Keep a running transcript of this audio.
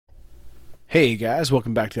Hey guys,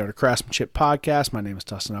 welcome back to the Art of Craftsmanship podcast. My name is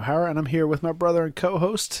Dustin O'Hara, and I'm here with my brother and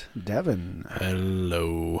co-host, Devin.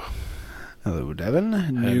 Hello. Hello, Devin.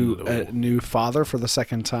 Hello. New father for the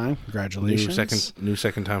second time. Congratulations. New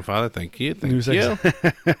second time father. Thank you. New Thank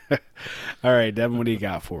you. All right, Devin, what do you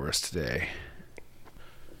got for us today?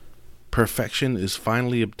 Perfection is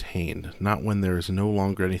finally obtained, not when there is no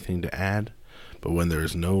longer anything to add, but when there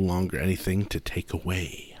is no longer anything to take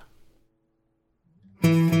away.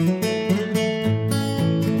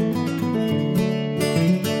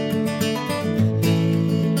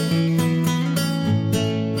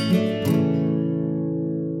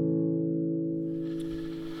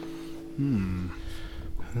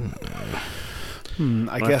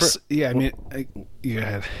 I guess, I mean, go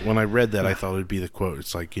ahead. When I read that, I thought it would be the quote.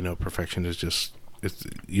 It's like, perfection is just,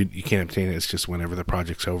 you can't obtain it. It's just whenever the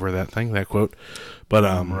project's over, that quote. But,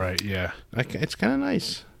 right, yeah. It's kind of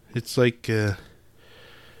nice. It's like,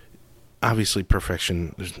 obviously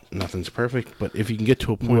perfection, nothing's perfect, but if you can get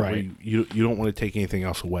to a point where you don't want to take anything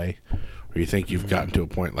else away, or you think you've gotten to a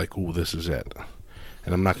point like, ooh, this is it,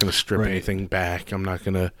 and I'm not going to strip anything back,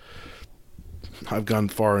 I've gone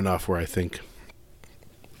far enough where I think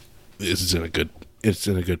it's in a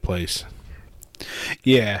good place.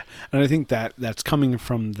 Yeah, and I think that's coming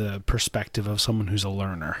from the perspective of someone who's a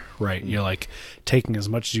learner, right? You're like taking as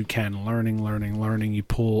much as you can, learning.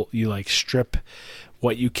 You like strip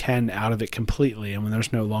what you can out of it completely, and when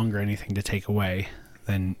there's no longer anything to take away,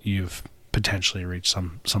 then you've potentially reached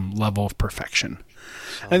some level of perfection.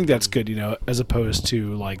 I think that's good, as opposed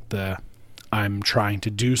to like I'm trying to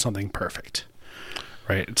do something perfect,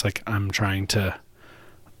 right? It's like I'm trying to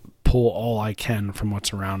pull all I can from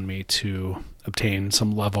what's around me to obtain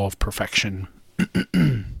some level of perfection.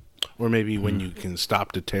 Or maybe when you can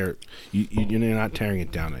stop to tear it, you're not tearing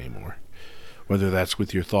it down anymore. Whether that's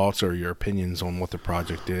with your thoughts or your opinions on what the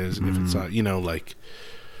project is. If it's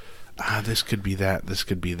this could be that, this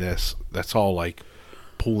could be this. That's all like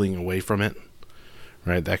pulling away from it,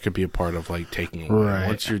 right? That could be a part of like taking away. Right.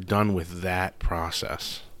 Once you're done with that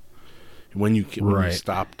process, when you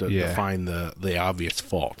stop to find the obvious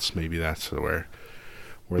faults, maybe that's where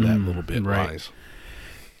that little bit lies.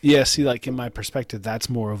 Yeah, see, like in my perspective, that's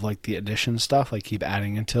more of like the addition stuff, like keep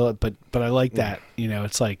adding into it. But I like that,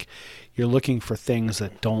 it's like you're looking for things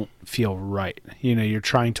that don't feel right. You're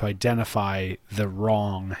trying to identify the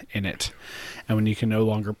wrong in it. And when you can no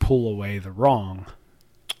longer pull away the wrong,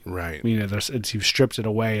 right? You've stripped it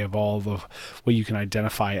away of all the what you can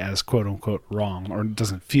identify as quote unquote wrong, or it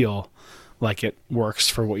doesn't feel like it works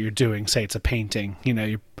for what you're doing. Say it's a painting,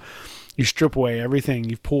 you strip away everything,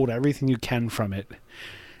 you've pulled everything you can from it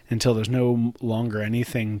until there's no longer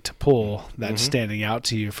anything to pull that's standing out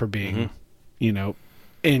to you for being,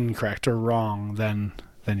 incorrect or wrong, then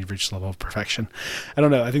you've reached the level of perfection. I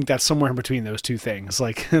don't know. I think that's somewhere in between those two things,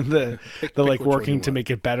 like the like working to make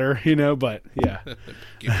it better, but yeah.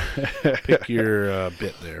 Pick your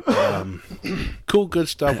bit there. Cool, good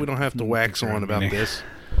stuff. We don't have to wax on about this.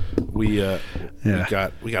 We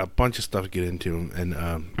got a bunch of stuff to get into, and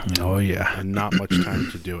and not much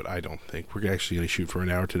time to do it. I don't think we're actually going to shoot for an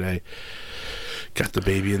hour today. Got the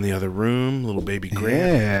baby in the other room, little baby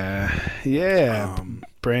Grant. Yeah.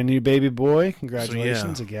 Brand new baby boy.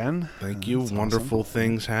 Congratulations again. Thank you. That's Wonderful awesome.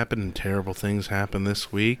 things happen and terrible things happen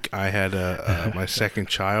this week. I had my second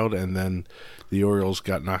child, and then the Orioles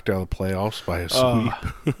got knocked out of the playoffs by a sweep.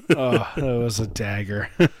 That was a dagger.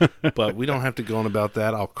 But we don't have to go on about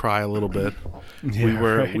that. I'll cry a little bit.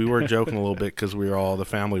 Yeah, we were joking a little bit because the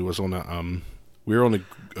family was on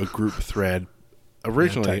a group thread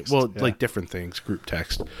originally. Text, like different things, group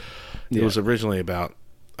text. It was originally about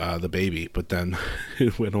the baby, but then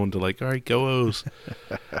it went on to like, all right, go O's.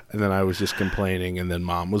 And then I was just complaining, and then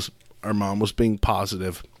our mom was being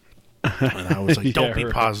positive. And I was like, don't be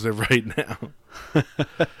positive right now.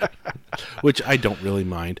 Which I don't really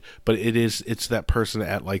mind, but it's that person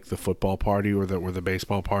at like the football party or the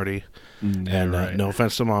baseball party. No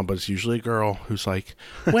offense to mom, but it's usually a girl who's like,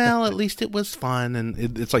 well, at least it was fun.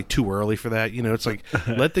 And it's like too early for that. It's like,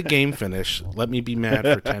 let the game finish. Let me be mad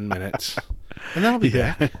for 10 minutes. And then I'll be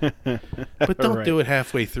back. But don't do it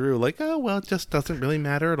halfway through. Like, oh, well, it just doesn't really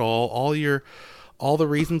matter at all. All the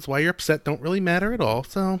reasons why you're upset don't really matter at all.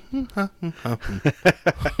 So, don't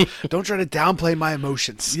try to downplay my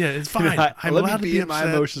emotions. Yeah, it's fine. I'm let allowed me to be be in my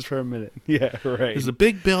upset. emotions for a minute. Yeah, right. There's a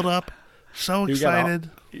big build-up. So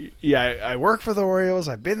excited. I work for the Orioles.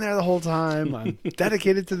 I've been there the whole time. I'm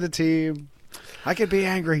dedicated to the team. I could be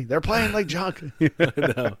angry. They're playing like junk. I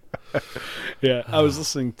know. Yeah, I was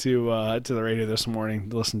listening to the radio this morning.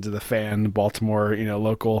 Listened to the Fan, Baltimore,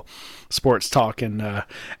 local sports talk, and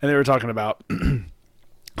they were talking about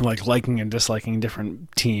like liking and disliking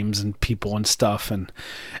different teams and people and stuff, and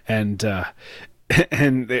and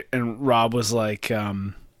Rob was like,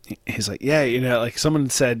 he's like, yeah, like someone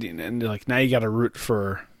said, and like, now you got to root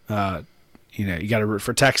for, you got to root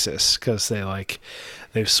for Texas because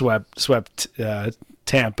they've swept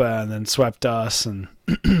Tampa and then swept us, and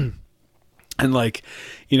and like,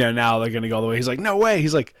 now they're gonna go all the way. He's like, no way.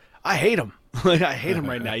 He's like, I hate them. Like, I hate him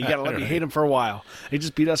right now. You gotta let me hate him for a while. He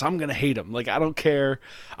just beat us. I'm gonna hate him. Like, I don't care.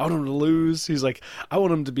 I want him to lose. He's like, I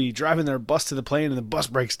want him to be driving their bus to the plane and the bus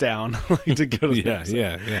breaks down. Like, to go to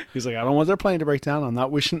yeah. He's like, I don't want their plane to break down. I'm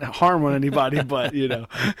not wishing harm on anybody, but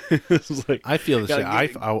it's like, I feel the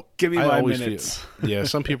same. Give me I my always minutes. Yeah,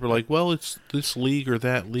 some people are like, well, it's this league or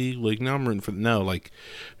that league. Like, no, I'm rooting for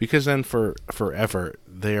because then forever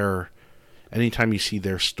anytime you see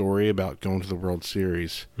their story about going to the World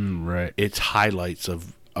Series, right, it's highlights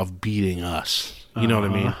of beating us. You know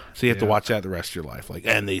what I mean? So you have to watch that the rest of your life. Like,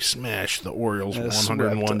 and they smashed the Orioles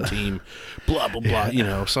 101 team, blah, blah,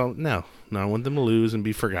 blah. So, no, I want them to lose and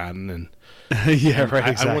be forgotten. And yeah, right,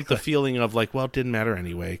 exactly. I want the feeling of like, well, it didn't matter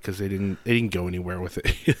anyway because they didn't go anywhere with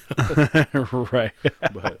it. Right.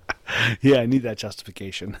 But yeah, I need that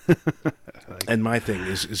justification. And my thing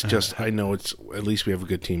is just, I know it's, at least we have a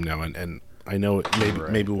good team now, and I know it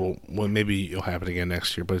maybe it'll happen again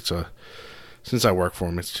next year, but it's since I work for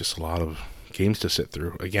them, it's just a lot of games to sit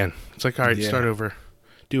through. Again, it's like, all right, start over,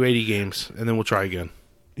 do 80 games, and then we'll try again.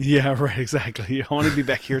 Yeah, right, exactly. I want to be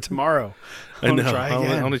back here tomorrow. I know.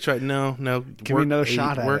 I want to try. No. Give me another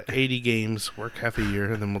shot at work it. 80 games, work half a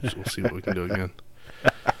year, and then we'll see what we can do again.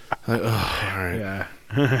 Like, oh, all right. Yeah.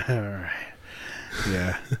 All right.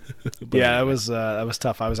 Yeah. Yeah, that was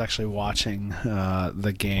tough. I was actually watching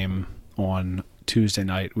the game on Tuesday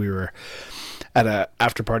night. We were at a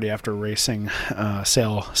after party after racing,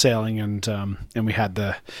 sailing, and we had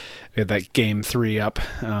that game 3 up.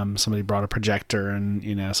 Somebody brought a projector,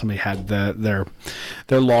 and somebody had their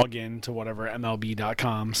login to whatever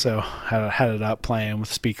MLB.com, so had it up playing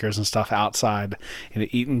with speakers and stuff outside,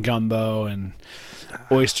 eating gumbo and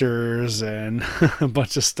oysters and a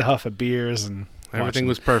bunch of stuff, and beers, and everything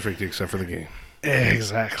was perfect except for the game.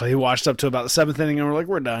 Exactly. Watched up to about the 7th inning, and we're like,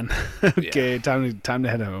 we're done. Okay, time to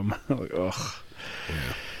head home. Like, ugh.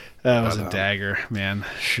 Yeah. That was a dagger, man.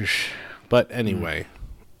 Shush. But anyway,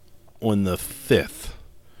 on the 5th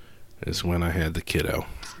is when I had the kiddo.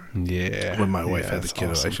 Yeah. When my wife had the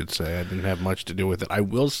kiddo, awesome. I should say. I didn't have much to do with it. I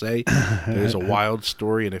will say there's a wild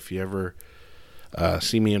story, and if you ever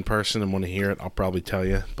see me in person and want to hear it, I'll probably tell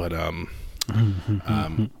you. But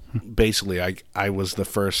basically, I was the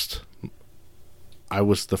first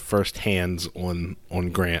hands on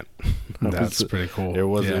Grant. That's pretty cool. It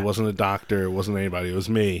wasn't a doctor, it wasn't anybody, it was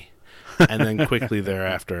me. And then quickly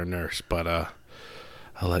thereafter a nurse. But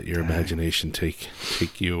I'll let your imagination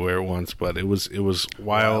take you where it wants. But it was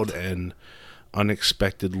wild and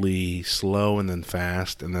unexpectedly slow and then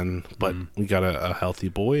fast, and then we got a healthy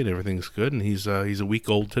boy and everything's good, and he's a week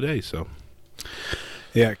old today. So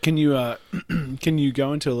yeah, can you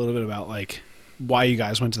go into a little bit about like why you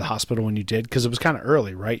guys went to the hospital when you did? Because it was kind of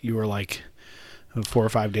early, right? You were like 4 or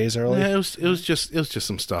 5 days early. Yeah, it was just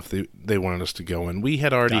some stuff they wanted us to go in. We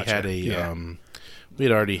had already had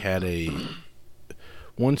a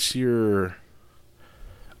once you're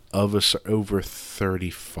of us over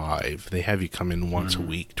 35, they have you come in once a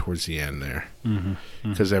week towards the end there,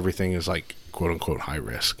 because everything is like quote unquote high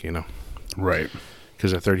risk, right?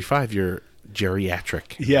 Because at 35 you're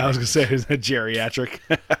geriatric. Yeah, I was gonna say it's a geriatric.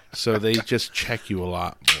 So they just check you a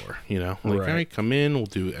lot more, like, all right, come in, we'll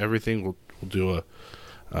do everything, we'll do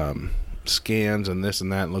a scans and this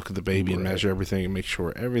and that, and look at the baby and measure everything and make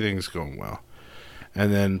sure everything's going well.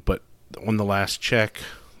 And then, but on the last check,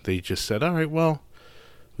 they just said, all right, well,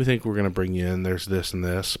 we think we're going to bring you in, there's this and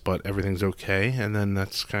this, but everything's okay. And then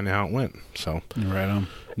that's kind of how it went. So right on.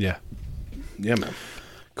 Yeah, man.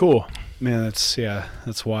 Cool, man.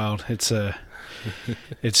 That's wild.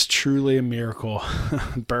 It's truly a miracle,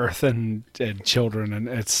 birth and children, and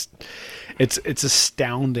it's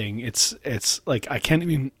astounding. It's like I can't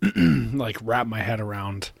even like wrap my head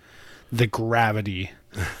around the gravity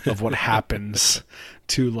of what happens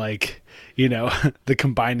to, like, the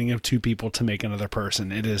combining of two people to make another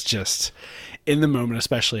person. It is just, in the moment,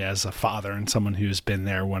 especially as a father and someone who's been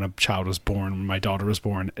there when a child was born, when my daughter was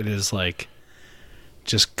born, it is like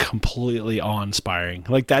just completely awe-inspiring.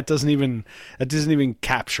 Like that doesn't even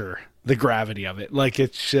capture the gravity of it. Like,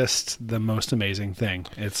 it's just the most amazing thing.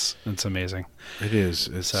 It's amazing. It is.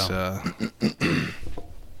 It's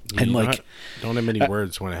And like, don't have many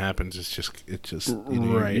words when it happens. It's just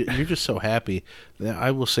right. You're just so happy.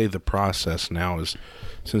 I will say the process now is,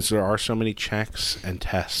 since there are so many checks and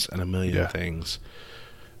tests and a million things,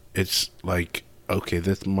 it's like, okay,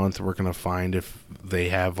 this month we're going to find if they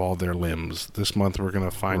have all their limbs. This month we're going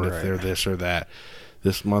to find if they're this or that.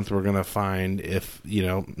 This month we're going to find if,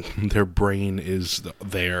 their brain is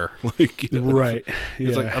there. Like, right.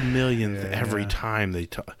 It's like a million every time they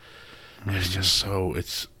talk. It's just so,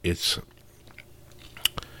 it's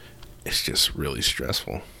just really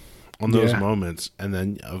stressful on those moments. And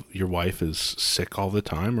then your wife is sick all the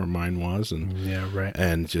time, or mine was. And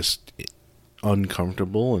and just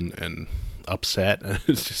uncomfortable and upset. And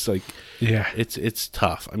it's just like, it's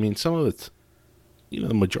tough. I mean, some of it's,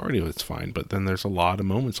 the majority of it's fine, but then there's a lot of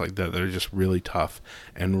moments like that that are just really tough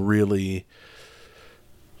and really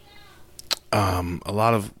a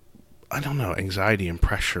lot of, I don't know, anxiety and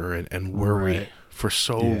pressure and worry for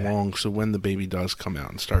so long. So when the baby does come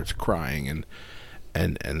out and starts crying and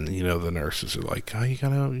the nurses are like, oh, you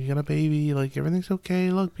got a baby, like everything's okay,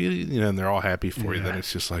 look, beauty, and they're all happy for you. Then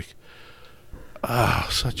it's just like,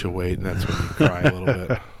 such a weight, and that's when you cry a little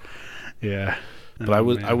bit. Yeah. But I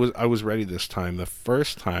was ready this time. The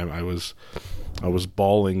first time I was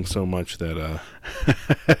bawling so much that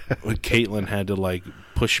Caitlin had to like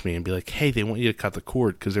push me and be like, "Hey, they want you to cut the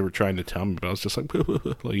cord," because they were trying to tell me. But I was just like,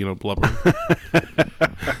 blubbering.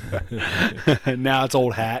 Now it's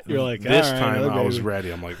old hat. You're like, this time I was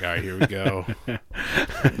ready. I'm like, all right, here we go.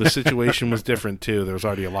 The situation was different too. There was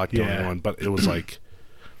already a lot going on, but it was like,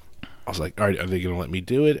 I was like, all right, are they going to let me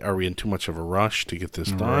do it? Are we in too much of a rush to get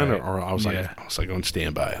this done? Or I was like on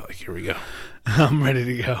standby. Like, here we go. I'm ready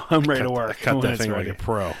to go. I'm ready to work. I cut that thing like a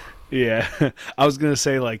pro. Yeah. I was going to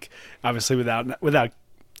say, like, obviously without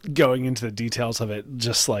going into the details of it,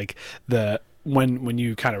 just like when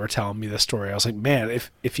you kind of were telling me the story, I was like, man,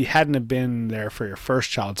 if you hadn't have been there for your first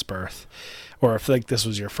child's birth, or if like this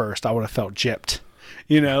was your first, I would have felt gypped.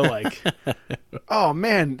 Like, oh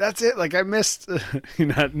man, that's it. Like I missed,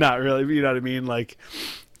 not really, you know what I mean? Like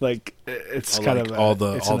it's kind of all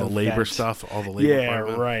the labor stuff, all the labor. Yeah,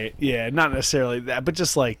 right. Yeah, not necessarily that, but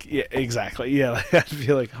just like, yeah, exactly. Yeah, like, I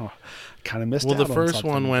feel like, kind of missed. Well, the first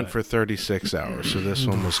one went for 36 hours, so this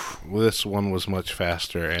one was much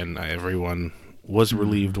faster, and everyone was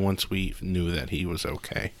relieved once we knew that he was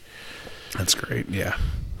okay. That's great. Yeah.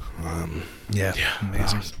 Yeah.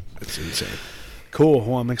 Amazing. It's insane. Cool.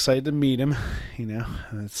 Well, I'm excited to meet him.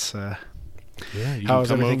 It's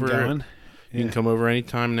how's everything going? You can come over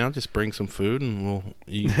anytime now. Just bring some food, and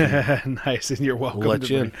nice, and you're welcome. We'll let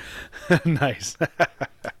you in. Nice.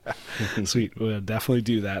 Sweet. We'll definitely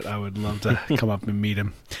do that. I would love to come up and meet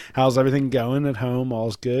him. How's everything going at home?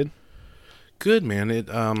 All's good? Good, man. It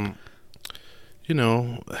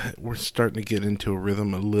we're starting to get into a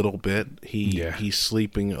rhythm a little bit. He's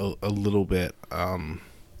sleeping a little bit.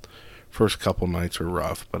 First couple nights were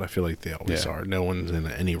rough, but I feel like they always are. No one's in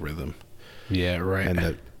any rhythm. Yeah, right. And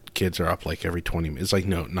the kids are up like every 20 minutes. It's like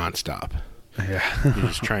nonstop. Yeah. You're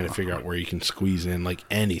just trying to figure out where you can squeeze in like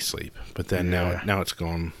any sleep. But then now it's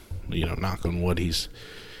going, knock on wood, he's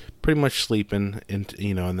pretty much sleeping, and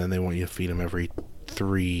then they want you to feed him every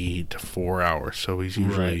 3 to 4 hours. So he's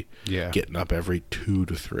usually getting up every 2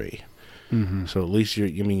 to 3. Mm-hmm. So at least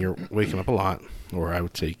you're waking up a lot, or I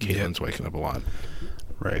would say Caitlin's waking up a lot.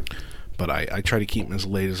 Right. But I try to keep him as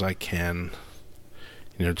late as I can.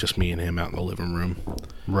 Just me and him out in the living room.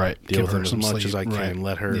 Right. Deal with him as much as I can.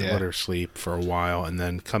 Let her sleep for a while, and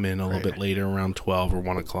then come in a little bit later, around 12 or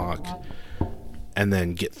 1 o'clock, and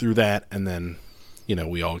then get through that, and then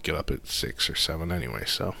we all get up at 6 or 7 anyway.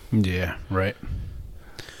 So yeah, right.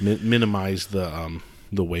 Minimize the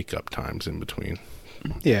wake up times in between.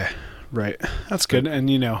 Yeah, right. That's good.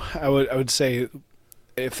 And I would say,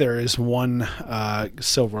 if there is one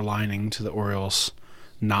silver lining to the Orioles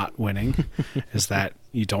not winning, is that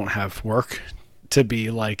you don't have work to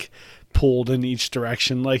be like pulled in each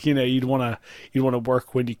direction. Like, you'd want to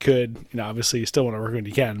work when you could. Obviously you still want to work when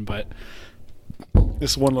you can, but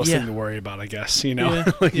it's one less thing to worry about, I guess. You don't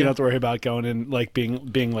have to worry about going in, like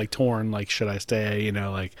being like torn, like, should I stay?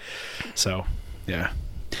 So yeah,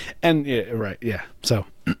 and right, yeah. So.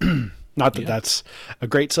 Not that that's a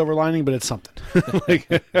great silver lining, but it's something. You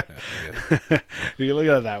can look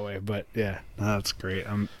at it that way, but that's great.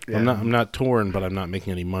 I'm not torn, but I'm not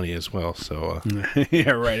making any money as well. So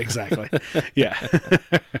yeah, right, exactly. Yeah,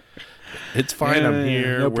 it's fine. I'm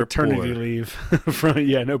here. No paternity leave.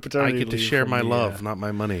 No paternity. I get to share my love, not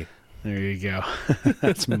my money. There you go.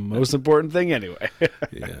 That's the most important thing, anyway.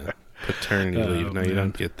 Yeah, paternity leave. No, you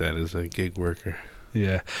don't get that as a gig worker.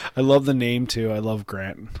 Yeah, I love the name too. I love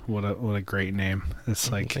Grant. What a great name. It's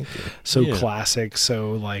like so classic,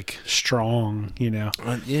 so like strong, you know.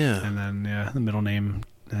 Yeah. And then the middle name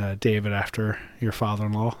David after your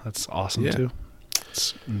father-in-law. That's awesome too.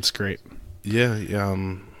 It's great. Yeah.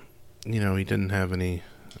 You know, he didn't have any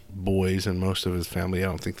boys, and most of his family, I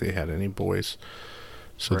don't think they had any boys.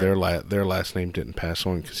 So their last name didn't pass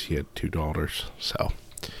on because he had 2 daughters. So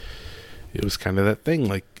it was kind of that thing,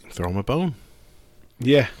 like throw him a bone.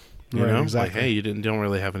 Yeah, you know, exactly. Like, hey, you don't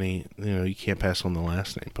really have any. You know, you can't pass on the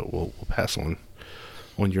last name, but we'll pass on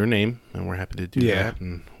your name, and we're happy to do that.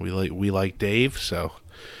 And we like Dave, so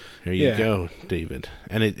here you go, David.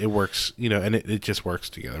 And it works, you know, and it just works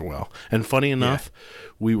together well. And funny enough,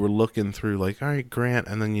 we were looking through like, all right, Grant,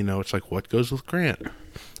 and then it's like, what goes with Grant?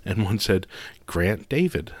 And one said Grant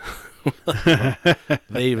David.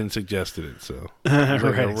 They even suggested it, so it was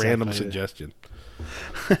like a random suggestion.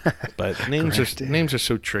 But names are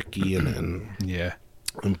so tricky,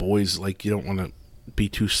 and boys, like, you don't want to be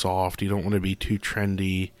too soft, you don't want to be too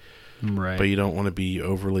trendy, right? But you don't want to be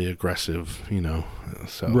overly aggressive, you know.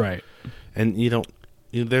 So and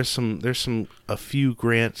there's a few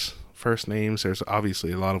Grants first names. There's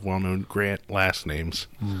obviously a lot of well-known Grant last names,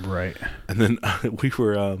 right? And then we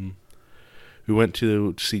went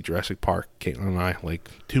to see Jurassic Park, Caitlin and I, like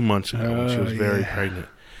 2 months ago when she was very pregnant.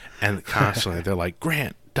 And constantly they're like,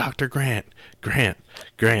 Grant, Dr. Grant,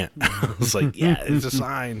 Grant. I was like, yeah, it's a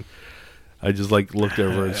sign. I just like looked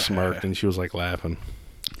over and smirked, and she was like laughing.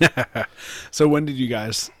 So when did you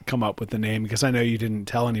guys come up with the name? Because I know you didn't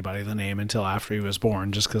tell anybody the name until after he was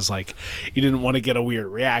born, just because like you didn't want to get a weird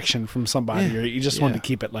reaction from somebody, or you just wanted to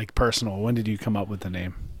keep it like personal. When did you come up with the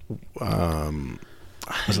name?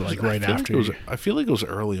 Was it like right after? I feel like it was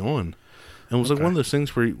early on. And it was like one of those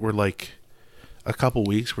things where we're like, a couple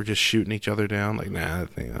weeks we're just shooting each other down, like, nah,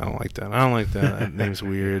 I don't like that. That name's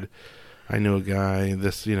weird. I knew a guy,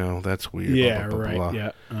 that's weird. Yeah, blah, blah, right. blah,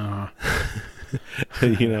 blah.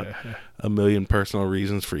 Yeah. A million personal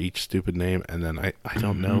reasons for each stupid name, and then I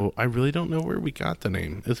don't know. I really don't know where we got the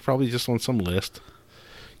name. It's probably just on some list,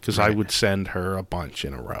 because I would send her a bunch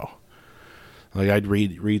in a row. Like, I'd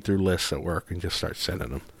read through lists at work and just start sending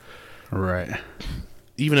them. Right.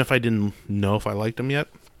 Even if I didn't know if I liked them yet.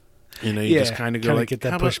 You know, you just kind of go like, get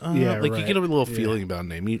that push. You get a little feeling about a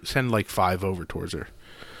name. You send like 5 over towards her,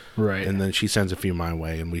 right? And then she sends a few my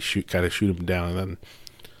way, and we shoot them down. And then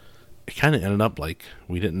it kind of ended up like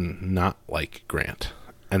we didn't not like Grant,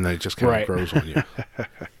 and then it just kind of grows on you.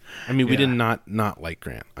 I mean, we did not like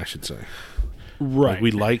Grant, I should say. Right.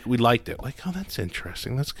 Like, we liked it. Like, oh, that's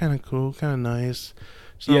interesting. That's kind of cool. Kind of nice.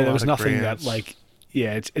 There was nothing Grants. That like.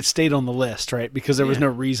 Yeah, it stayed on the list, right? Because there was no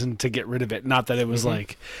reason to get rid of it. Not that it was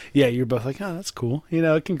like, you're both like, oh, that's cool. You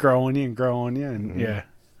know, it can grow on you and grow on you, and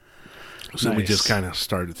So we just kind of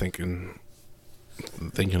started thinking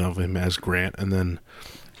of him as Grant, and then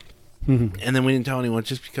we didn't tell anyone,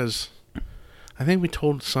 just because I think we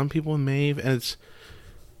told some people in Maeve, and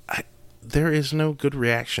there is no good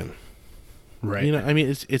reaction, right? You know, I mean,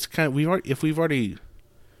 it's kind of if we've already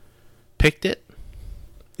picked it,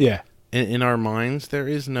 In our minds, there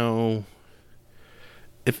is no.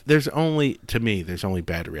 If there's only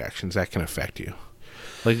bad reactions that can affect you.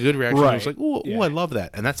 Like a good reaction is like, oh, I love that,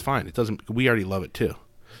 and that's fine. It doesn't. We already love it too.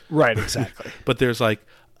 Right. Exactly. But there's like,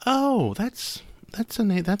 oh, that's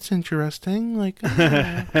interesting. Like,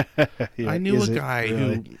 I knew a guy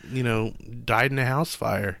who died in a house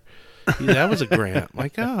fire. That was a Grant.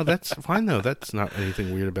 Like, oh, that's fine though. That's not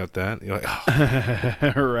anything weird about that. You're like,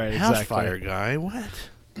 oh, right, house fire guy. What?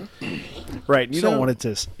 Right, you don't want it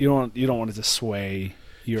to sway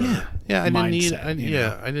your mindset. I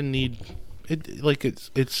didn't need it. Like,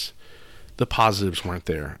 it's the positives weren't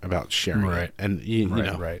there about sharing it, and you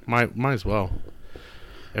know, might as well.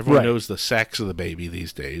 Everyone knows the sex of the baby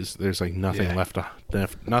these days. There's like nothing left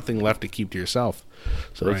to keep to yourself.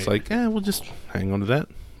 So it's like, we'll just hang on to that.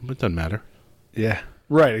 It doesn't matter. Yeah.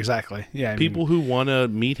 Right, exactly. Yeah, people who want to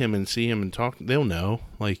meet him and see him and talk, they'll know.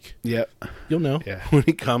 Like, you'll know when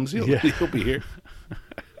he comes. He'll be here.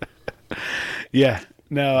 Yeah,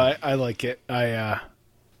 no, I like it.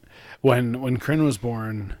 When Kryn was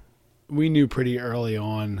born, we knew pretty early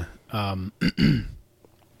on. I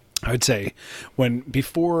would say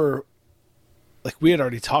before, like, we had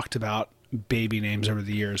already talked about baby names over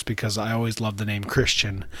the years, because I always loved the name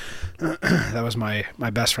Christian. That was my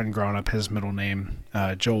best friend growing up, his middle name,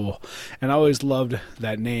 Joel. And I always loved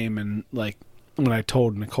that name. And like, when I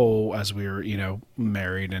told Nicole, as we were,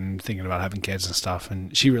 married and thinking about having kids and stuff,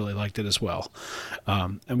 and she really liked it as well.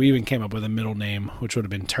 And we even came up with a middle name, which would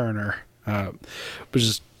have been Turner, which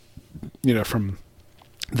is, from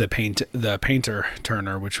the painter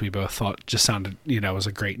Turner, which we both thought just sounded, was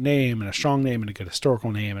a great name and a strong name and a good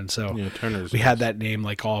historical name. And so Turner's we had that name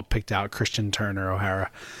like all picked out, Christian Turner O'Hara.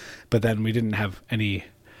 But then we didn't have any,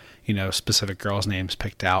 specific girls' names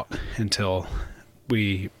picked out until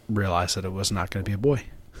we realized that it was not going to be a boy.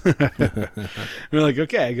 We're like,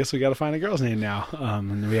 okay, I guess we got to find a girl's name now.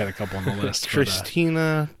 And we had a couple on the list.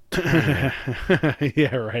 Christina.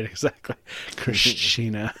 Yeah, right, exactly.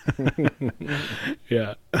 Christina.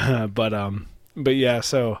 Yeah. But yeah,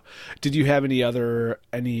 so did you have any other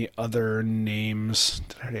names?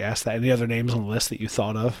 Did I already ask that? Any other names on the list that you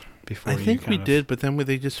thought of before? I think we did, but then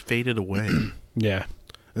they just faded away. Yeah.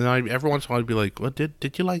 And every once in a while I'd be like, "What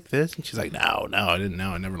did you like this?" And she's like, "No, I didn't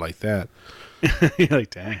know. I never liked that." You're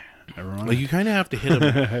like, dang. Everyone. Like you kind of have to hit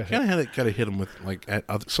them. Got to hit them with like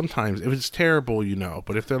sometimes if it's terrible,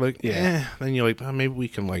 but if they're like, then you're like, oh, maybe we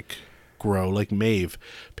can like grow like Maeve.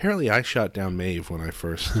 Apparently, I shot down Maeve when I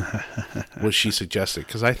first what she suggested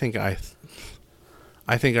because I think I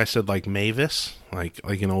said like Mavis, like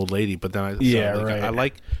an old lady, but then right. I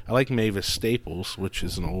like Mavis Staples, which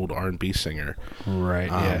is an old R&B singer. Right.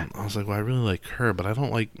 Yeah. I was like, well, I really like her, but I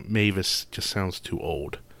don't like Mavis. Just sounds too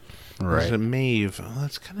old. Right. I said Maeve. Oh,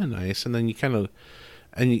 that's kind of nice. And then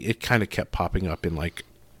it kind of kept popping up in like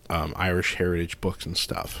Irish heritage books and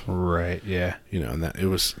stuff. Right. Yeah. And that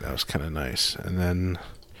was kind of nice. And then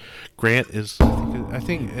Grant is, I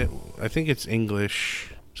think it's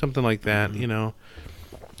English, something like that.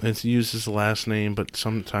 It's used as a last name, but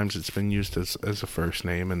sometimes it's been used as a first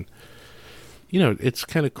name, and it's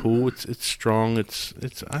kind of cool. It's strong. It's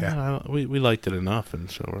I don't know, we liked it enough, and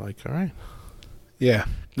so we're like, all right. Yeah.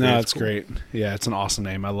 No, it's cool. Great. Yeah, it's an awesome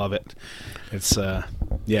name. I love it. It's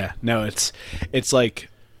it's like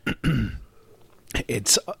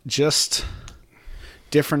it's just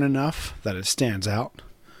different enough that it stands out,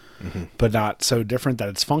 but not so different that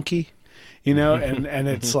it's funky, and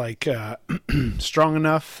it's like strong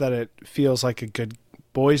enough that it feels like a good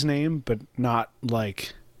boy's name, but not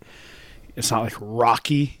like it's not like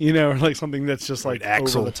Rocky, or like something that's just like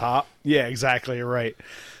over the top. Yeah, exactly right.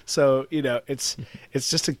 So, it's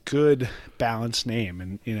just a good balanced name,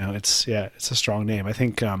 and it's a strong name. I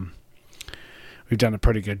think we've done a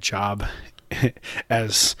pretty good job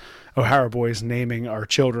as O'Hara boys naming our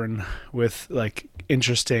children with like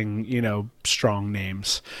interesting, strong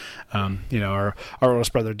names. Our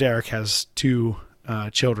oldest brother Derek has two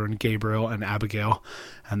children, Gabriel and Abigail,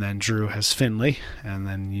 and then Drew has Finley, and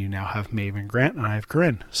then you now have Maeve and Grant, and I have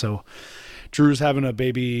Corinne. So Drew's having a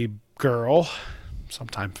baby girl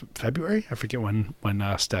sometime February. I forget when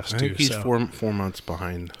Steph's due. I think he's 4 months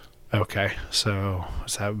behind. Okay, so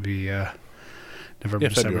that would be November,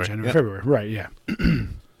 December, February. January, February. Right, yeah.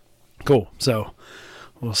 Cool. So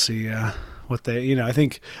we'll see what they, I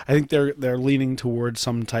think they're leaning towards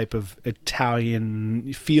some type of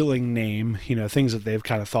Italian feeling name, things that they've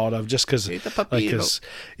kind of thought of just because,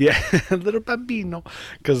 little bambino,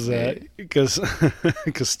 because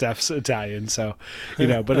Steph's Italian. So,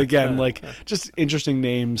 but again, like just interesting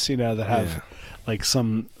names, that have like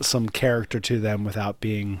some character to them without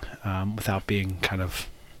being kind of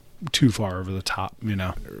too far over the top,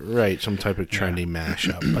 Right, some type of trendy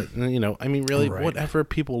mashup. But, really, right. Whatever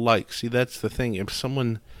people like. See, that's the thing. If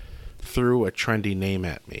someone threw a trendy name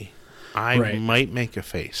at me, I might make a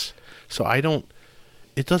face. So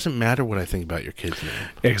it doesn't matter what I think about your kid's name.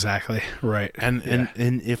 Exactly, right. And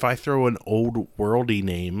if I throw an old worldy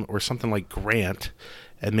name or something like Grant,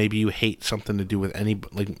 and maybe you hate something to do with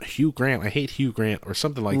like Hugh Grant, I hate Hugh Grant, or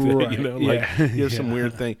something like that, right. You have some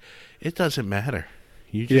weird thing. It doesn't matter.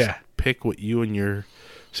 You just pick what you and your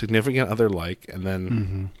significant other like, and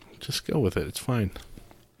then just go with it. It's fine.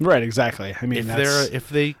 Right, exactly. I mean, if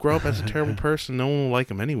they grow up as a terrible person, no one will like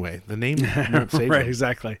them anyway. The name won't save right, them.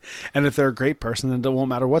 exactly. And if they're a great person, then it won't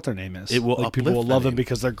matter what their name is. It will people will love them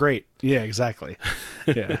because they're great. Yeah, exactly.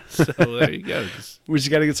 Yeah. So there you go. We just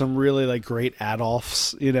got to get some really like great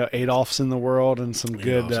Adolfs, Adolfs in the world, and some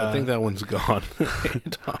good. I think that one's gone.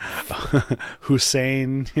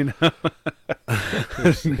 Hussein,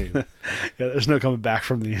 Hussein. Yeah, there's no coming back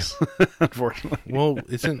from these, unfortunately. Well,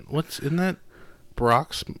 isn't that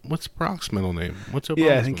Brock's? What's Brock's middle name? What's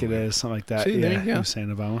Obama's I think it is something like that. See, there you go.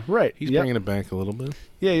 Hussein Obama. Right. He's bringing it back a little bit.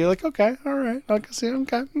 Yeah, you're like, okay, all right, I can see.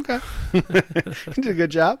 Okay. You did a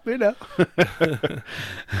good job,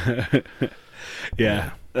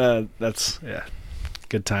 That's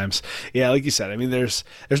good times. Yeah, like you said, I mean, there's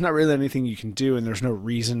not really anything you can do, and there's no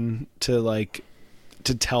reason to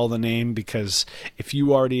tell the name, because if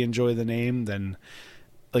you already enjoy the name, then,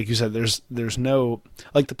 like you said, there's no,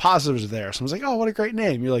 like, the positives are there. Someone's like, oh, what a great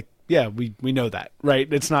name. You're like, yeah, we know that,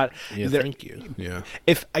 right? It's not. Yeah, thank you. Yeah.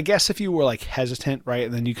 I guess if you were like hesitant, right,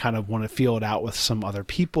 and then you kind of want to feel it out with some other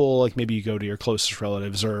people, like maybe you go to your closest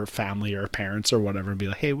relatives or family or parents or whatever and be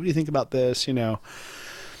like, hey, what do you think about this?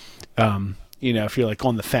 If you're like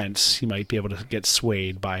on the fence, you might be able to get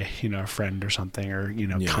swayed by, a friend or something, or,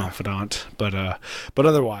 confidant. But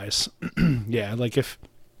otherwise, yeah, like if,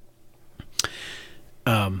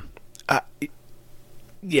 I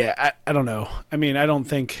don't know. I mean, I don't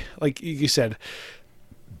think, like you said,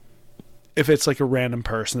 if it's like a random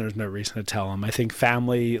person, there's no reason to tell them. I think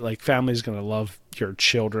family's going to love your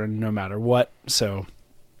children no matter what. So,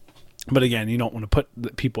 but again, you don't want to put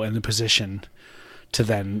the people in the position to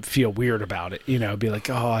then feel weird about it, be like,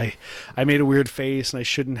 oh, I made a weird face and I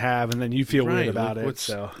shouldn't have, and then you feel weird about it.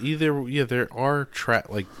 So there are traps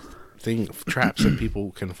that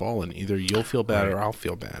people can fall in. Either you'll feel bad or I'll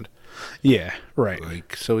feel bad. Yeah, right.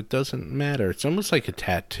 Like, so it doesn't matter. It's almost like a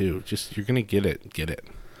tattoo. Just, you're gonna get it.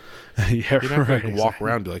 Yeah, you're not gonna walk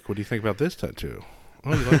around and be like, what do you think about this tattoo?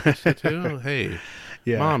 Oh, you like this tattoo? Hey,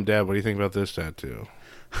 Mom, Dad, what do you think about this tattoo?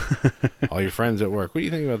 All your friends at work, what do you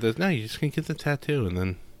think about this? No, you're just gonna get the tattoo, and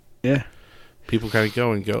then people kind of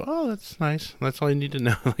go, oh, that's nice. That's all you need to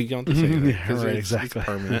know. You don't have to say that, because exactly. It's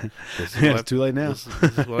permanent. It's too late now. This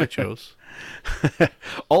is what I chose.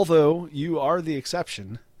 Although you are the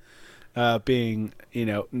exception, being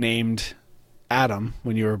named Adam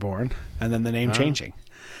when you were born, and then the name changing.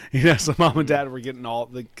 So Mom and Dad were getting all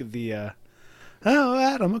the oh,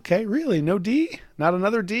 Adam, okay, really? No D? Not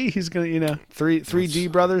another D? He's gonna, three D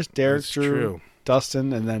brothers, Derek, Drew,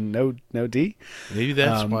 Dustin, and then no D? Maybe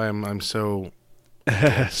that's why I'm so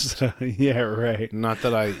yeah, right. Not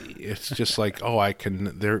that it's just like,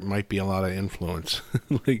 there might be a lot of influence.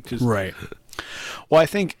 Right. Well, I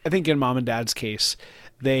think in Mom and Dad's case,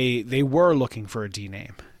 they were looking for a D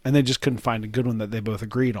name, and they just couldn't find a good one that they both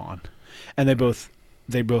agreed on. And they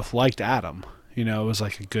both liked Adam. It was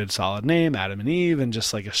like a good solid name, Adam and Eve, and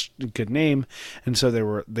just like a good name. And so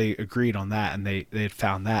they agreed on that, and they had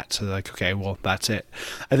found that. So they're like, okay, well, that's it.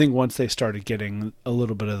 I think once they started getting a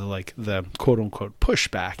little bit of the quote unquote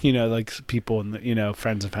pushback, like people and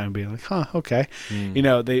friends and family being like, huh, okay.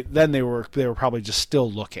 They were probably just still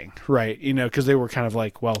looking, right? Because they were kind of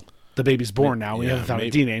like, well, the baby's born now. We haven't found a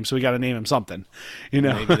D name, so we got to name him something.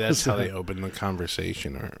 Maybe that's how they open the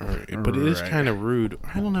conversation. But it is kind of rude.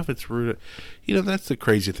 I don't know if it's rude. That's the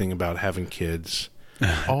crazy thing about having kids.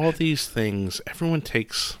 All these things, everyone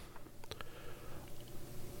takes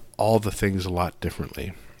all the things a lot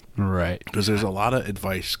differently. Right. Because there's a lot of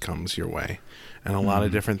advice comes your way, and a lot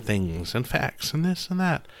of different things and facts and this and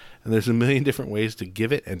that. And there's a million different ways to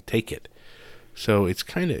give it and take it. So it's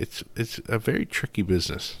a very tricky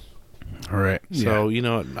business. All right. So,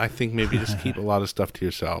 I think maybe just keep a lot of stuff to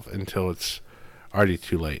yourself until it's already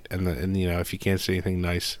too late. And if you can't say anything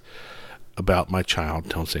nice about my child,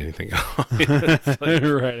 don't say anything else.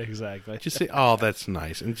 Right, exactly. Just say, oh, that's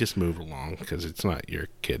nice, and just move along, because it's not your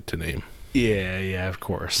kid to name. Yeah, of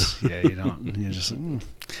course. Yeah, you don't. You just... And,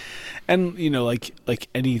 like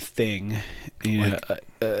anything,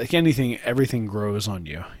 like anything, everything grows on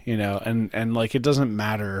you, and like it doesn't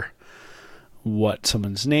matter what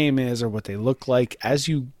someone's name is or what they look like. As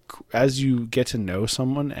you get to know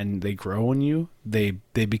someone and they grow on you, they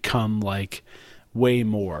become like way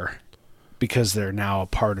more, because they're now a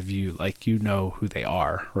part of you. Like, who they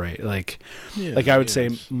are, right? Like I would say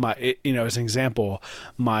as an example,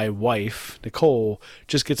 my wife Nicole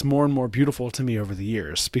just gets more and more beautiful to me over the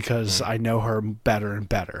years, because I know her better and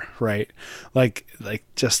better, right? Like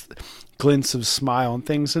just glints of smile and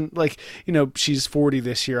things, and like she's 40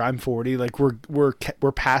 this year, I'm 40, like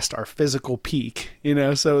we're past our physical peak,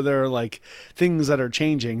 so there are like things that are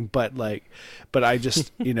changing, but I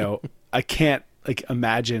just I can't like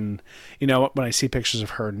imagine, when I see pictures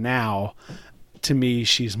of her now, to me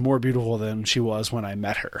she's more beautiful than she was when I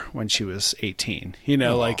met her when she was 18.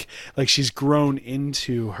 Like she's grown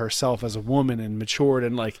into herself as a woman and matured,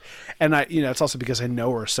 and I it's also because I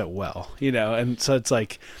know her so well, and so it's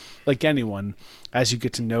like anyone, as you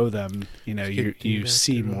get to know them, you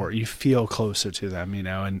see more, you feel closer to them,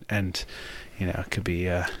 and it could be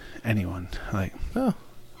anyone, like, oh.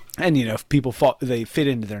 And if people they fit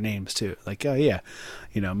into their names too, like, oh yeah,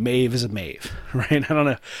 Maeve is a Maeve, right? I don't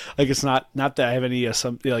know, like, it's not that I have any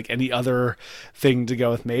any other thing to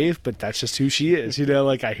go with Maeve, but that's just who she is,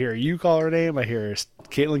 like I hear you call her name, I hear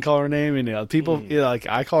Caitlin call her name, and people like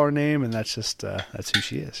I call her name, and that's just that's who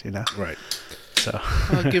she is, right. So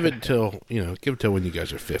I'll give it till when you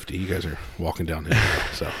guys are 50. You guys are walking down here,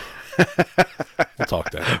 so we'll talk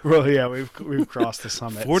that. Well, yeah, we've crossed the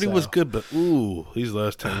summit. 40 was good, but these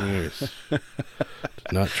last 10 years.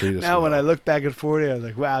 Not treat us Now well. when I look back at 40, I was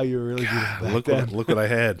like, wow, you were really beautiful back then. Look what I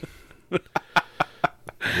had.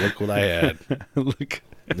 Look what I had. Look.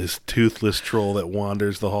 This toothless troll that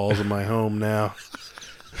wanders the halls of my home now.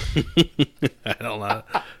 I don't know.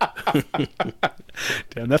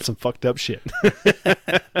 Damn, that's some fucked up shit.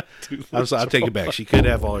 I'll take it back. She could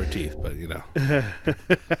have all her teeth, but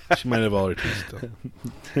she might have all her teeth still.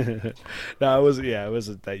 No, it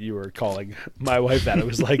wasn't that you were calling my wife that. It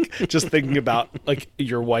was like just thinking about like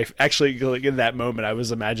your wife. Actually, like in that moment, I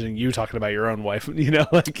was imagining you talking about your own wife.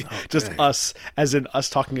 Just us, as in us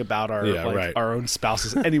talking about our our own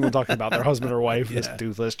spouses. Anyone talking about their husband or wife, this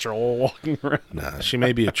toothless troll walking around. Nah, she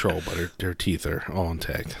may be a troll, but her teeth are all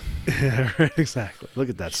intact. Yeah, right, exactly. Look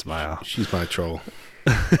at that smile. She's my troll.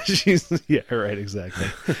 Exactly.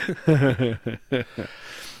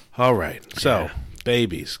 All right, so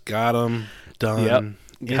babies, got them done.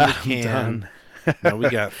 Yep. In the can. Now we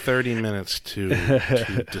got 30 minutes to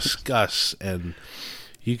discuss, and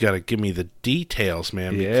you got to give me the details,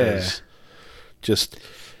 man. Because just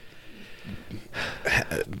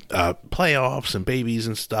playoffs and babies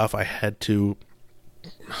and stuff, I had to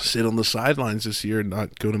sit on the sidelines this year and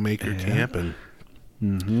not go to Maker Camp. And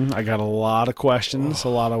I got a lot of questions. A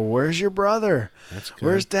lot of where's your brother? That's good.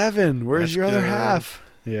 Where's Devin? Where's That's your other good. half?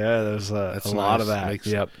 Yeah, there's a lot of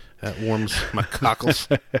that. That warms my cockles.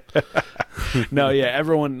 No, yeah,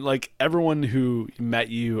 everyone who met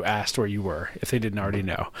you asked where you were if they didn't already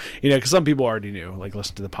know. Because some people already knew, like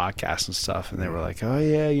listen to the podcast and stuff, and they were like, "Oh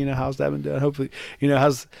yeah, how's Devin doing? Hopefully,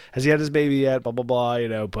 has he had his baby yet? Blah blah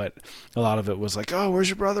blah." But a lot of it was like, "Oh, where's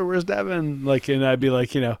your brother? Where's Devin?" And I'd be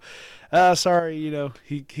like, sorry,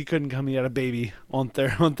 he couldn't come. He had a baby on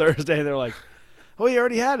Thursday. And they're like, oh, he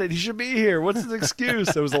already had it. He should be here. What's his excuse?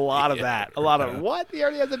 There was a lot of that. A lot of, what? He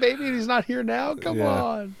already had the baby and he's not here now? Come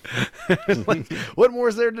on. It's like, what more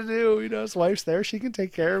is there to do? His wife's there. She can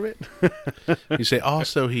take care of it. You say,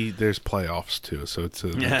 also, there's playoffs, too, so it's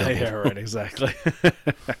a double. Yeah, right, exactly.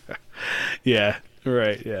 Yeah,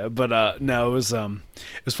 right, yeah. But, no, it was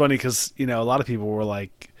funny because, a lot of people were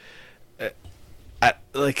like,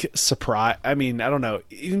 surprised. I mean, I don't know.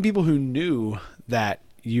 Even people who knew that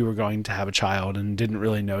you were going to have a child and didn't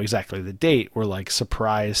really know exactly the date were like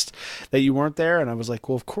surprised that you weren't there. And I was like,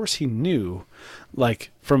 well, of course he knew,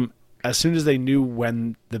 like from as soon as they knew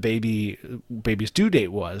when the baby's due date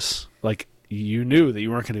was, like you knew that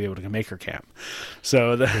you weren't going to be able to make her camp.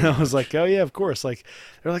 So then I was like, oh yeah, of course. Like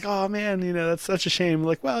they're like, oh man, that's such a shame.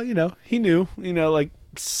 Like, well, he knew, like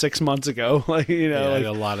 6 months ago, like, I had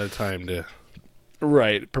a lot of time to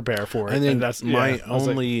prepare for it. And then that's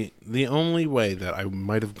the only way that I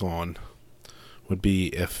might have gone would be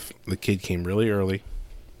if the kid came really early.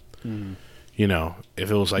 If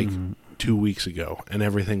it was like 2 weeks ago and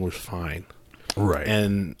everything was fine. Right.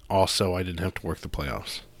 And also I didn't have to work the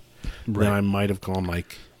playoffs. Right. Then I might have gone I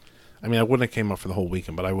wouldn't have came up for the whole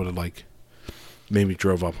weekend, but I would have maybe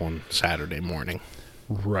drove up on Saturday morning.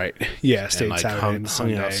 Right. Yeah, stayed Saturday and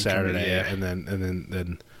hung out Saturday and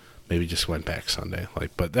then maybe just went back Sunday.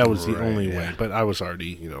 But that was the only way. But I was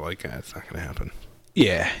already, it's not going to happen.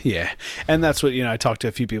 Yeah, yeah. And that's what, I talked to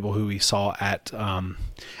a few people who we saw at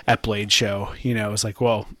Blade Show. It was like,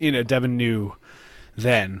 well, Devin knew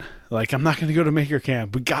then, I'm not going to go to Maker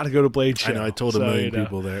Camp. We got to go to Blade Show. I know, I told a million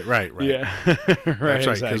people there. Right. Yeah. Right.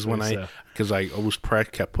 That's right, because I always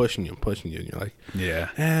kept pushing you, and you're like,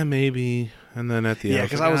 yeah, maybe. And then at the end,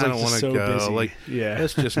 because I was I don't want to so go. busy.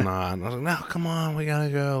 It's just not. And I was like, no, come on, we gotta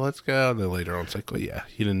go. Let's go. And then later on, it's like, well, yeah,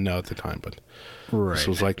 you didn't know at the time, but this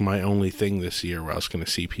was my only thing this year where I was going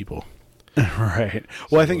to see people. Right.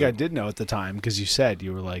 Well, I think I did know at the time because you said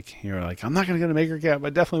you were like, I'm not going to go to Maker Camp. I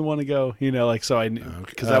definitely want to go. So I knew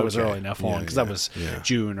because that was early enough on because that was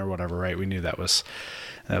June or whatever, right? We knew that was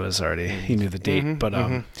already. He knew the date, but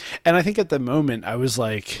and I think at the moment I was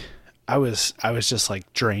like. I was just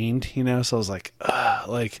drained, so I was like,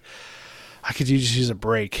 I could just use a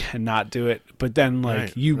break and not do it. But then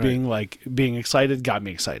being excited got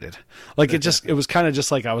me excited. It was kind of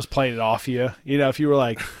just like I was playing it off you. If you were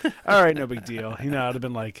like, all right, no big deal. I'd have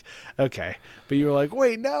been like, okay. But you were like,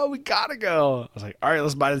 wait, no, we gotta go. I was like, all right,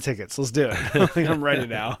 let's buy the tickets. Let's do it. I'm ready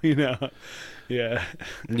now. Yeah. Yeah,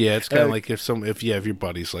 it's kind of like if your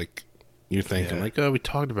buddies you're thinking oh, we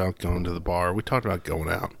talked about going to the bar. We talked about going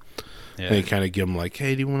out. Yeah. And you kind of give them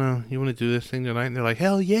hey, do you want to do this thing tonight? And they're like,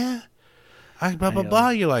 hell yeah. Blah blah blah.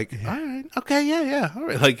 You're like, all right, okay, yeah, all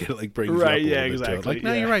right. Brings you up a little bit to it.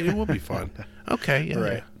 No, you're right. It will be fun. Okay, yeah,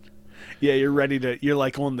 right. Yeah, you're ready to. You're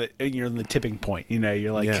on the tipping point. You're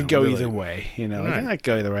could go either way. I can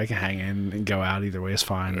go either way. I can hang in and go out. Either way is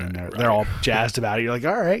fine. Right, and they're all jazzed about it. You're like,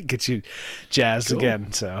 all right, get you jazzed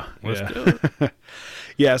again. So let's do it.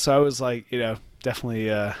 yeah, so I was like,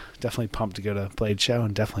 definitely pumped to go to Blade Show,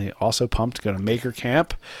 and definitely also pumped to go to Maker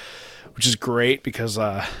Camp, which is great because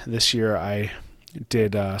this year I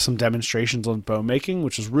did some demonstrations on bow making,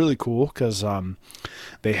 which was really cool because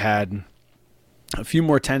they had a few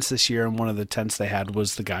more tents this year, and one of the tents they had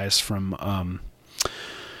was the guys from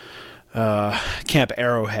Camp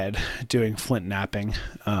Arrowhead doing flint napping.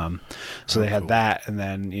 So they had that, and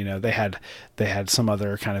then they had some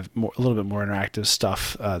other kind of a little bit more interactive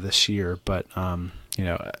stuff this year, but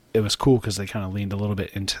it was cool because they kind of leaned a little bit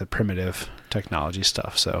into primitive technology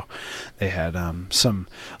stuff. So they had some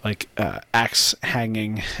like axe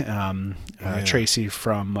hanging. Tracy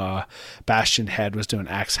from Bastion Head was doing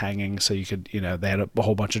axe hanging, so you could, they had a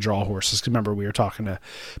whole bunch of draw horses. 'Cause remember, we were talking to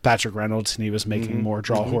Patrick Reynolds, and he was making more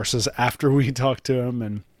draw horses after we talked to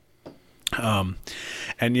him,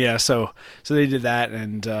 and yeah, so they did that,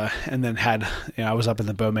 and then had, I was up in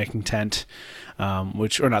the bow making tent,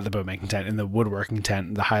 or not the bow making tent, in the woodworking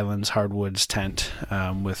tent, the Highlands Hardwoods tent,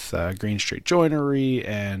 with Green Street Joinery,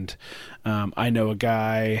 and I know a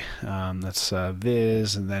guy, that's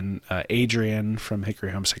Viz, and then Adrian from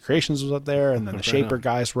Hickory Homestead Creations was up there, and then the Shaper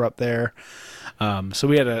guys were up there. So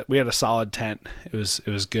we had a solid tent. It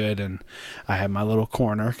was good, and I had my little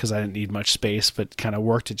corner because I didn't need much space, but kind of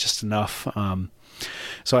worked it just enough.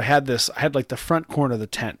 So I had like the front corner of the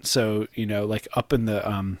tent. So like up in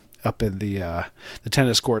the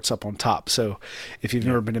tennis courts up on top. So if you've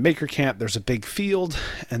never been to Maker Camp, there's a big field,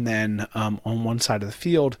 and then on one side of the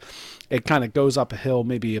field, it kind of goes up a hill,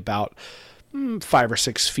 maybe about 5 or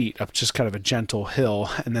 6 feet up, just kind of a gentle hill,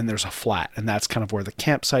 and then there's a flat, and that's kind of where the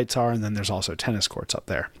campsites are, and then there's also tennis courts up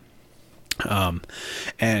there.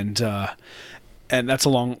 And that's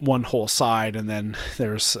along one whole side, and then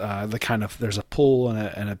there's there's a pool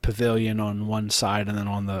and a pavilion on one side, and then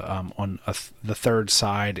on the third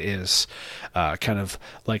side is kind of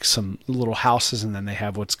like some little houses, and then they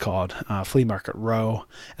have what's called Flea Market Row,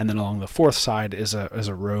 and then along the fourth side is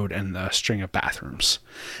a road and a string of bathrooms.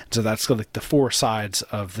 So that's like the 4 sides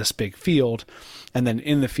of this big field. And then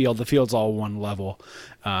in the field's all one level.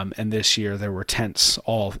 And this year there were tents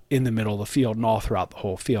all in the middle of the field and all throughout the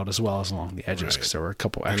whole field, as well as along the edges, because there were a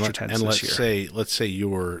couple extra tents this year. And let's say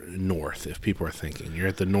you're north. If people are thinking you're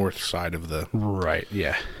at the north side of the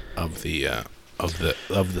of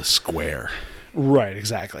the square. Right,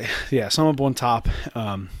 exactly. Yeah, so I'm up on top,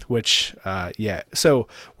 So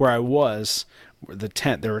where I was,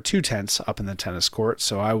 there were 2 tents up in the tennis court.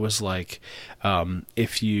 So I was like,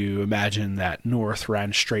 if you imagine that north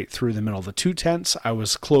ran straight through the middle of the 2 tents, I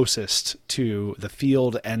was closest to the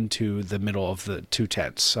field and to the middle of the 2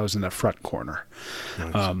 tents. I was in the front corner.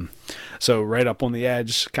 Nice. So right up on the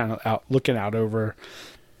edge, kind of looking out over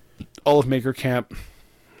all of Maker Camp.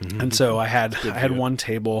 And so I had one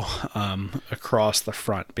table across the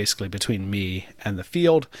front, basically between me and the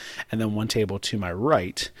field, and then one table to my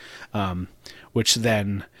right, which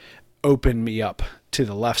then opened me up to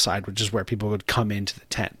the left side, which is where people would come into the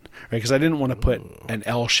tent, right? Because I didn't want to put an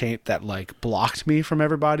L shape that like blocked me from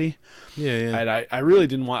everybody. Yeah. And I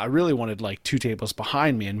really wanted like 2 tables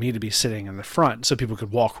behind me and me to be sitting in the front, so people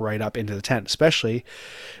could walk right up into the tent, especially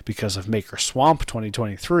because of Maker Swamp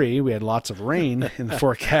 2023. We had lots of rain in the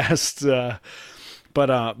forecast.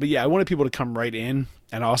 But yeah, I wanted people to come right in,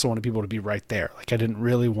 and I also wanted people to be right there. Like I didn't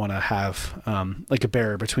really want to have like a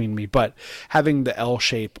barrier between me, but having the L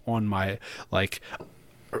shape on my, like,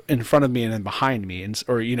 in front of me and then behind me,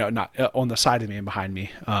 or not on the side of me and behind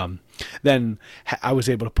me, then I was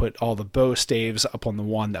able to put all the bow staves up on the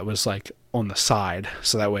one that was like on the side,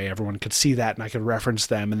 so that way everyone could see that and I could reference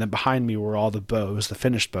them. And then behind me were all the bows, the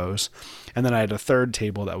finished bows, and then I had a third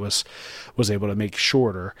table that was able to make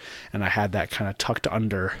shorter, and I had that kind of tucked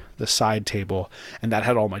under the side table, and that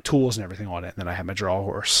had all my tools and everything on it. And then I had my draw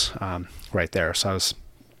horse right there, so I was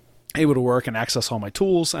able to work and access all my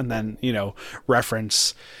tools, and then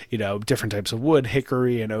reference different types of wood,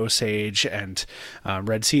 hickory and Osage and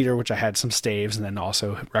red cedar, which I had some staves, and then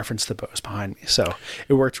also reference the bows behind me. So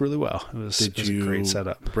it worked really well. It was a great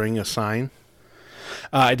setup. Bring a sign?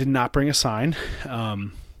 I did not bring a sign,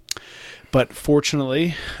 but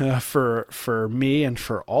fortunately for me and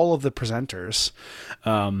for all of the presenters,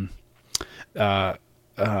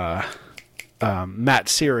 Matt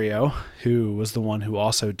Serio, who was the one who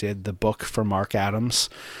also did the book for Mark Adams,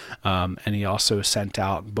 and he also sent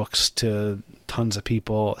out books to tons of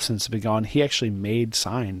people since it's been gone. He actually made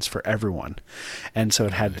signs for everyone, and so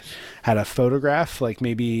it had a photograph, like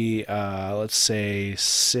maybe let's say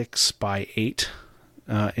 6 by 8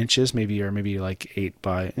 inches, maybe like 8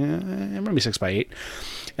 by maybe 6 by 8,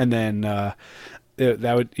 and then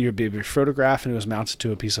you'd be your photograph, and it was mounted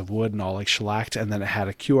to a piece of wood and all like shellacked, and then it had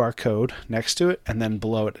a QR code next to it, and then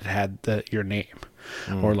below it had your name.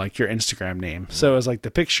 Or like your Instagram name. So it was like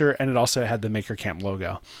the picture, and it also had the Maker Camp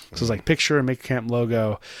logo. So it was like picture, a Maker Camp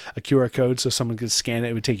logo, a QR code, so someone could scan it.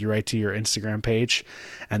 It would take you right to your Instagram page,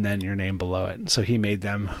 and then your name below it. So he made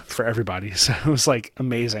them for everybody. So it was like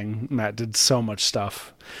amazing. Matt did so much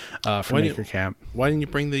stuff for Maker Camp. Why didn't you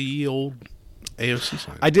bring the old AOC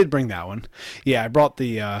sign? I did bring that one. Yeah, I brought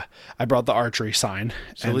the archery sign,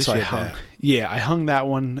 so and so I hung that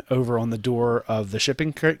one over on the door of the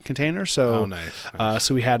shipping container. So, nice.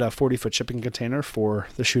 So we had a 40-foot shipping container for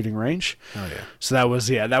the shooting range. Oh yeah. So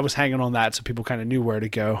that was hanging on that, so people kind of knew where to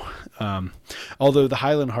go. Although the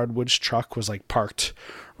Highland Hardwoods truck was like parked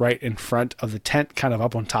right in front of the tent, kind of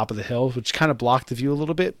up on top of the hill, which kind of blocked the view a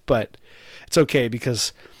little bit, but it's okay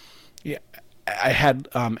because I had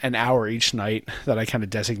an hour each night that I kind of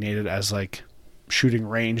designated as like shooting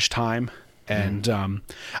range time. And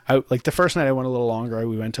I like the first night I went a little longer.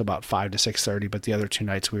 We went to about 5 to 6:30, but the other two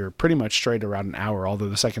nights we were pretty much straight around an hour, although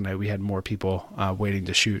the second night we had more people waiting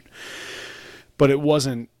to shoot. But it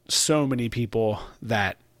wasn't so many people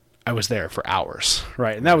that I was there for hours,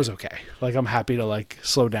 right? And that was okay. Like I'm happy to like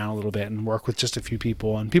slow down a little bit and work with just a few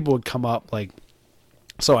people, and people would come up like.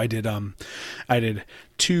 So I did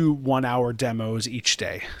 2 1-hour demos each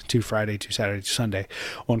day, 2 Friday, 2 Saturday, 2 Sunday.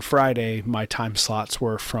 On Friday, my time slots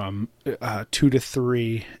were from 2 to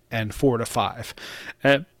 3 and 4 to 5.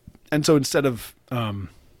 And so instead of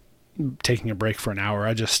taking a break for an hour,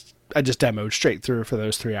 I just demoed straight through for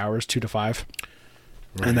those 3 hours, 2 to 5.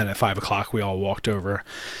 Right. And then at 5 o'clock, we all walked over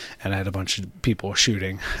and I had a bunch of people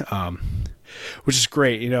shooting, which is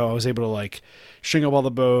great. I was able to like string up all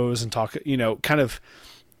the bows and talk, kind of,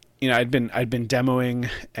 I'd been demoing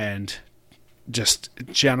and just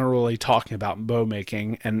generally talking about bow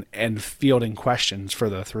making and fielding questions for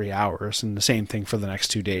the 3 hours, and the same thing for the next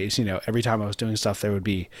 2 days. Every time I was doing stuff, there would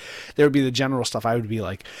be the general stuff. I would be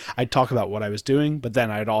like, I'd talk about what I was doing, but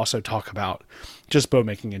then I'd also talk about just bow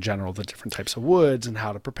making in general, the different types of woods and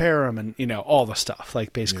how to prepare them, and all the stuff,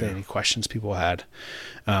 like basically any questions people had.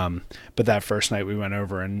 But that first night we went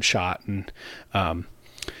over and shot, and I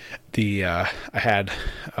had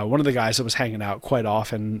one of the guys that was hanging out quite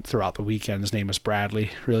often throughout the weekend. His name was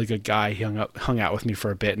Bradley, really good guy. He hung out with me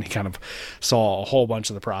for a bit, and he kind of saw a whole bunch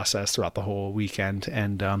of the process throughout the whole weekend.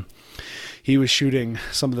 And he was shooting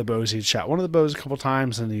some of the bows. He'd shot one of the bows a couple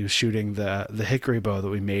times, and he was shooting the hickory bow that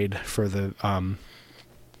we made for the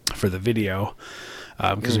video.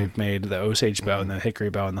 Because we've made the Osage bow and the hickory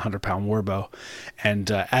bow and the 100-pound war bow, and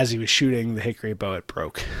as he was shooting the hickory bow, it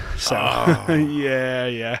broke. So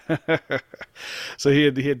yeah. So he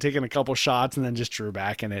had taken a couple shots and then just drew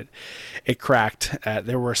back, and it cracked.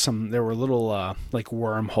 There were little like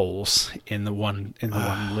wormholes in the one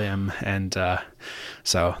limb, and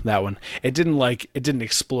so that one it didn't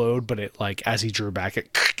explode, but it like as he drew back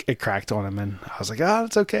it cracked on him, and I was like,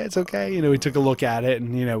 it's okay. We took a look at it,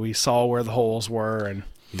 and we saw where the holes were, and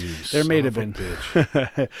there may have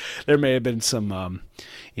been some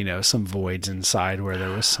some voids inside where there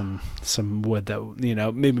was some wood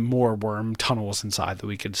that maybe more worm tunnels inside that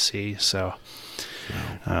we could see. So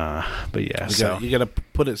but yeah, you gotta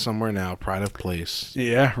put it somewhere now, pride of place.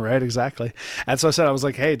 Yeah, right, exactly. And so I said, I was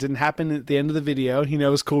like, hey, it didn't happen at the end of the video. It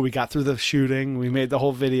was cool. We got through the shooting, we made the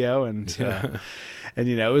whole video, and and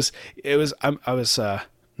it was I was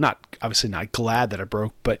not glad that it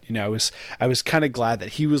broke, but I was kind of glad that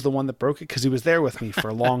he was the one that broke it, because he was there with me for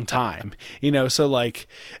a long time. So like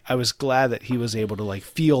I was glad that he was able to like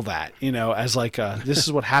feel that, as like this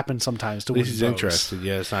is what happens sometimes to. He's interested.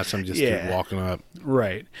 Yeah, it's not some just walking up.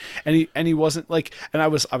 Right, and he wasn't like, and I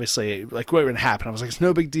was obviously like, what would happen? I was like, it's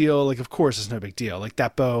no big deal. Like, of course it's no big deal. Like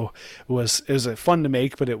that bow was fun to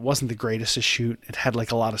make, but it wasn't the greatest to shoot. It had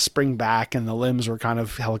like a lot of spring back, and the limbs were kind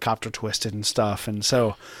of helicopter twisted and stuff, and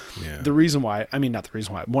so. Yeah.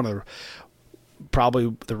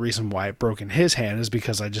 Probably the reason why it broke in his hand is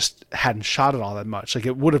because I just hadn't shot it all that much. Like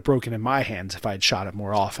it would have broken in my hands if I'd shot it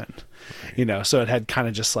more often, right. So it had kind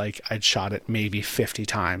of just like I'd shot it maybe 50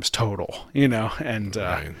 times total, and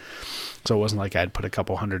right. So it wasn't like I'd put a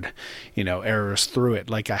couple hundred, arrows through it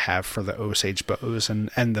like I have for the Osage bows and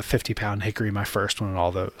the 50-pound hickory, my first one, and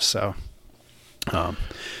all those. So,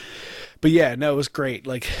 but yeah, no, it was great.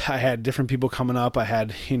 Like I had different people coming up. I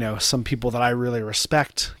had, some people that I really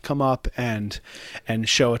respect come up and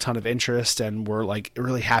show a ton of interest and were like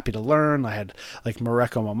really happy to learn. I had like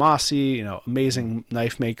Mareko Mamasi, amazing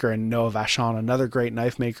knife maker, and Noah Vachon, another great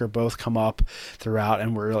knife maker, both come up throughout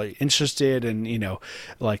and were really interested and,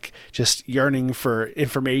 like just yearning for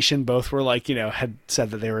information. Both were like, had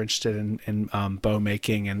said that they were interested in bow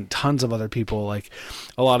making, and tons of other people, like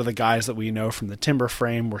a lot of the guys that we know from the Timber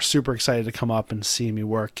Frame were super excited to come up and see me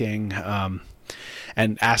working,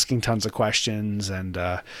 and asking tons of questions. And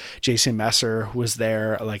Jason Messer was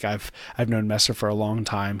there. Like I've known Messer for a long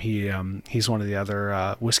time. He's one of the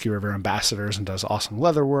other Whiskey River ambassadors and does awesome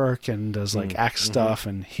leather work and does like axe stuff.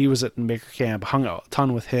 And he was at Maker Camp, hung out a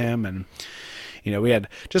ton with him, and we had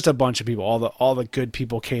just a bunch of people. All the good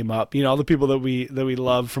people came up. All the people that we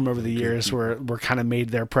loved from over the years were kind of made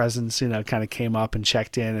their presence. Kind of came up and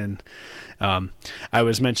checked in. And I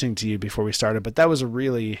was mentioning to you before we started, but that was a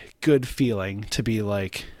really good feeling to be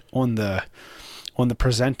like on the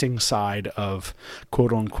presenting side of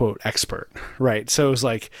quote unquote expert, right? So it was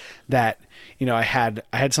like that. I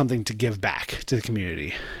had something to give back to the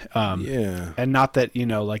community. And not that,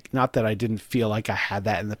 not that I didn't feel like I had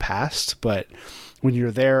that in the past, but when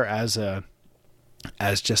you're there as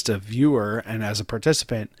just a viewer and as a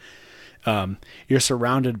participant, you're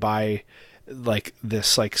surrounded by like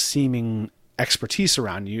this like seeming expertise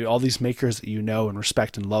around you, all these makers that and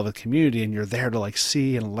respect and love the community, and you're there to like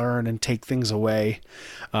see and learn and take things away.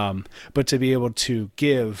 But to be able to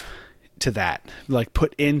give to that, like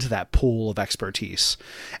put into that pool of expertise,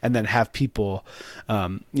 and then have people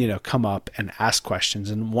come up and ask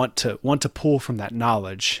questions and want to pull from that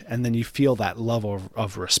knowledge, and then you feel that level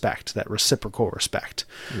of respect, that reciprocal respect.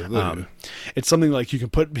 It's something like you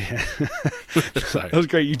can put that was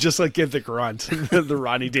great. You just like give the grunt, the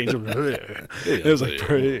Ronnie Danger. It was like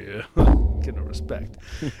get no respect.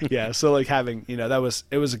 Yeah, so like having it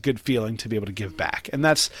was a good feeling to be able to give back, and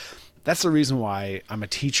that's the reason why I'm a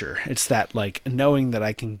teacher. It's that like knowing that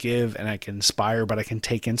I can give and I can inspire, but I can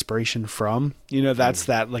take inspiration from, that's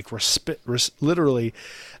that like literally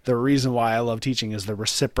the reason why I love teaching is the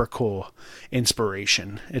reciprocal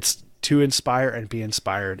inspiration. It's to inspire and be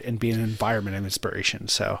inspired and be an environment of inspiration.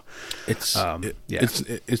 So it's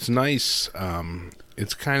nice.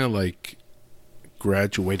 It's kind of like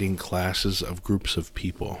graduating classes of groups of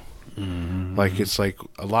people. Mm-hmm. Like it's like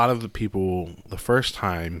a lot of the people the first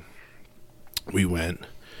time we went,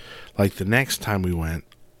 like the next time we went,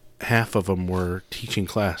 half of them were teaching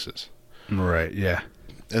classes. Right, yeah.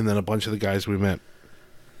 And then a bunch of the guys we met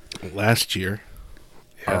last year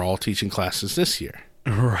are all teaching classes this year.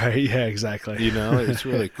 Right, yeah, exactly. It's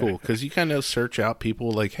really cool because you kind of search out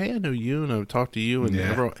people like, hey, I know you and I've talked to you, and you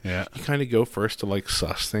kind of go first to like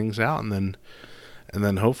suss things out, and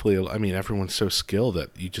then hopefully, I mean, everyone's so skilled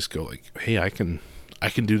that you just go like, hey, I can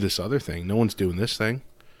do this other thing. No one's doing this thing.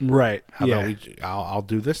 Right. How about I'll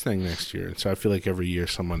do this thing next year. And so I feel like every year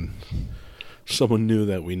someone new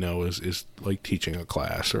that we know is like teaching a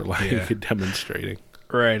class or like demonstrating.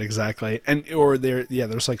 Right, exactly. And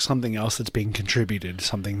there's like something else that's being contributed,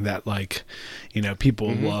 something that like, people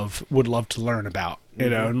would love to learn about,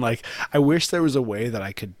 and like I wish there was a way that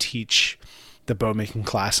I could teach the bow making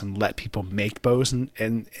class and let people make bows and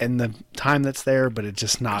the time that's there, but it's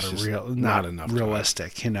just not enough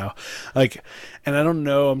realistic, like, and I don't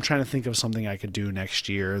know, I'm trying to think of something I could do next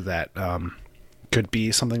year that could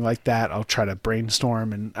be something like that. I'll try to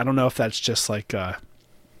brainstorm, and I don't know if that's just like I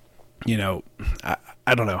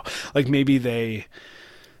don't know, like maybe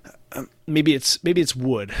it's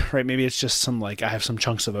wood, right? Maybe it's just some like I have some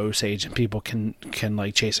chunks of Osage and people can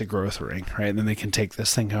like chase a growth ring, right? And then they can take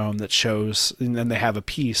this thing home that shows, and then they have a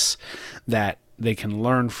piece that they can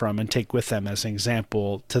learn from and take with them as an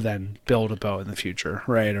example to then build a bow in the future,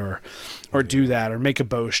 right? Or do that, or make a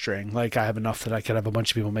bowstring. Like I have enough that I could have a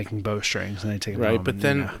bunch of people making bowstrings, and they take them home. But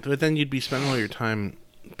then you'd be spending all your time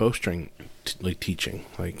bowstring like teaching,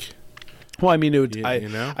 like. Well, I mean, it would.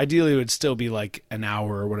 Ideally, it would still be like an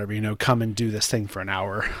hour or whatever. Come and do this thing for an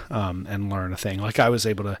hour, and learn a thing. Like I was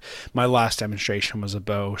able to. My last demonstration was a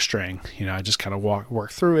bow string. I just kind of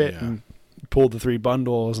worked through it and pulled the 3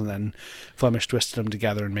 bundles, and then Flemish twisted them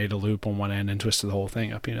together and made a loop on one end and twisted the whole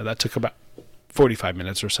thing up. That took about 45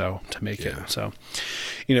 minutes or so to make it. So,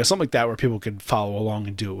 something like that where people could follow along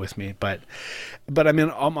and do it with me. But I mean,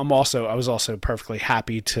 I was also perfectly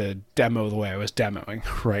happy to demo the way I was demoing,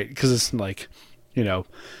 right? Because it's like,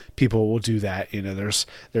 people will do that.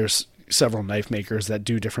 There's several knife makers that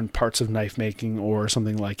do different parts of knife making, or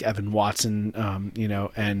something like Evan Watson,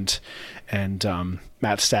 and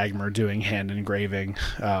Matt Stagmer doing hand engraving.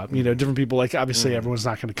 Different people. Like, obviously everyone's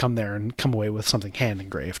not going to come there and come away with something hand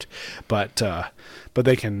engraved, but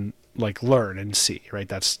they can like learn and see, right?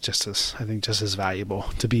 That's just as valuable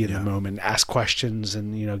to be in the moment, ask questions,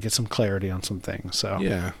 and get some clarity on some things. So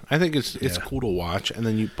yeah, I think it's cool to watch, and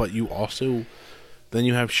then you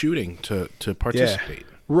have shooting to participate. Yeah.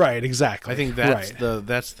 Right, exactly. I think that's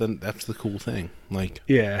the cool thing. Like,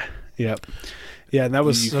 yeah, yep, yeah, and that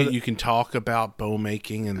was you can talk about bow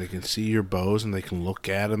making, and they can see your bows, and they can look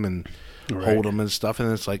at them and hold them and stuff, and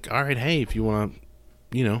it's like, all right, hey, if you want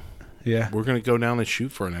to, we're gonna go down and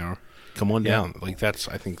shoot for an hour. Come on down. Like, I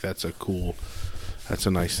think that's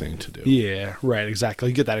a nice thing to do. Yeah, right, exactly.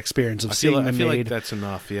 You get that experience of seeing them made. I feel like that's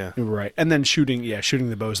enough, yeah. Right. And then shooting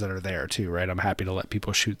the bows that are there too, right? I'm happy to let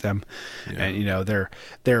people shoot them. Yeah. And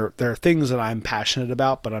they're things that I'm passionate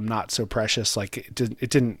about, but I'm not so precious. Like, it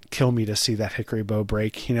didn't kill me to see that hickory bow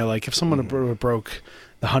break. Like if someone broke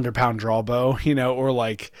the 100-pound draw bow,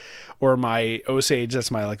 or my Osage,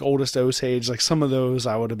 that's my like oldest Osage, like some of those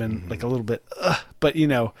I would have been like a little bit, but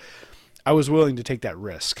I was willing to take that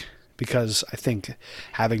risk, because I think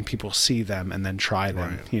having people see them and then try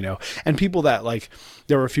them, and people that, like,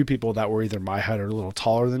 there were a few people that were either my height or a little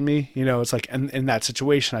taller than me, it's like, and in that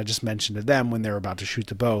situation, I just mentioned to them when they were about to shoot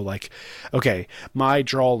the bow, like, okay, my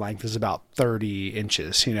draw length is about 30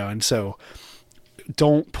 inches, and so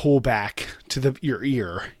don't pull back to your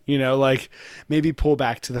ear, like maybe pull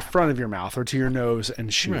back to the front of your mouth or to your nose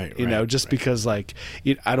and shoot, because like,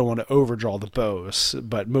 I don't want to overdraw the bows,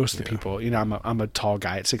 but most of the people, I'm a tall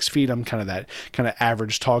guy at 6 feet. I'm kind of that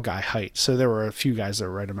average tall guy height. So there were a few guys that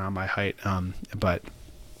were right around my height. But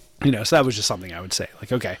so that was just something I would say,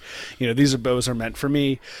 like, okay, these bows are meant for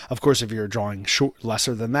me. Of course, if you're drawing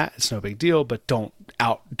lesser than that, it's no big deal, but don't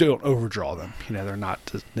overdraw them. They're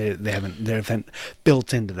not, they haven't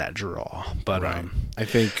built into that draw. But I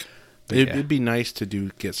think it'd be nice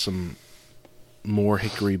to get some more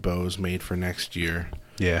hickory bows made for next year.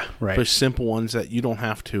 Yeah, right. But simple ones that you don't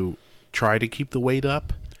have to try to keep the weight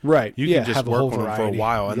up. Right. You can just work on them for a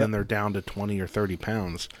while, and then they're down to 20 or 30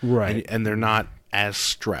 pounds. Right. And they're not as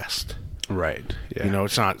stressed. Right. Yeah.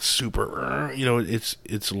 It's not super,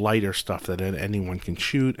 it's lighter stuff that anyone can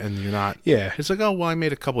shoot, and you're not, it's like, oh, well, I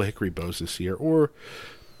made a couple of hickory bows this year, or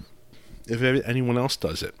if anyone else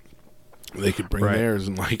does it, they could bring theirs,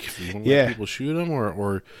 and like, if you want to let people shoot them,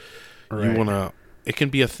 or you want to, it can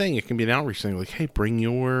be a thing, it can be an outreach thing, like, hey, bring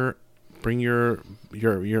your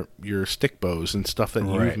stick bows and stuff that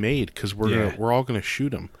you've made, because we're all gonna shoot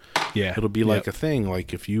them. Yeah, it'll be like a thing.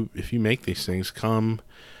 Like, if you make these things, come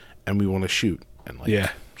and we want to shoot, and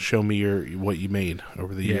like show me what you made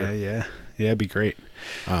over the year. Yeah, it'd be great.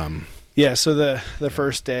 So the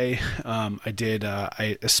first day,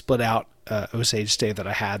 I split out Osage stave that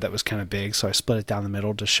I had that was kind of big, so I split it down the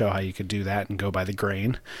middle to show how you could do that and go by the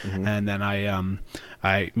grain. And then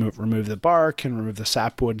I removed the bark and removed the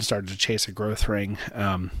sapwood and started to chase a growth ring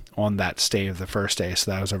on that stave the first day.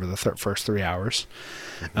 So that was over the first 3 hours.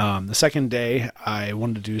 The second day, I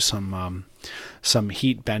wanted to do some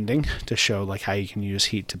heat bending to show like how you can use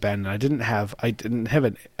heat to bend. And I didn't have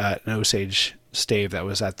an Osage stave that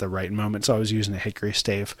was at the right moment, so I was using a hickory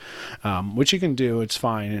stave, which you can do. It's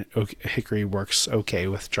fine. Hickory works okay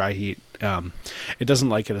with dry heat. It doesn't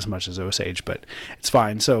like it as much as Osage, but it's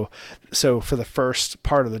fine. So for the first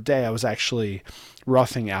part of the day, I was actually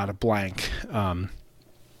roughing out a blank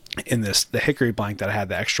in the hickory blank that I had,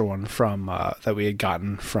 the extra one from that we had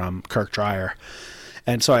gotten from Kirk Dreyer.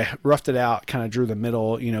 And so I roughed it out, kind of drew the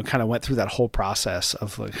middle, kind of went through that whole process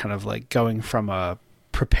of kind of like going from a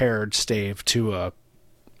prepared stave to a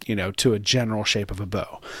general shape of a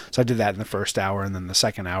bow. So I did that in the first hour, and then the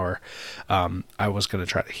second hour, I was going to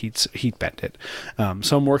try to heat bend it.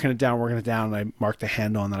 So I'm working it down, and I marked the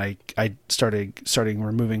handle, and then I started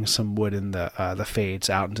removing some wood in the fades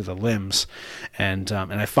out into the limbs, and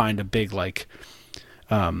I find a big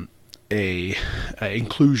a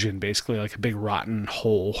inclusion, basically like a big rotten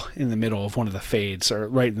hole in the middle of one of the fades, or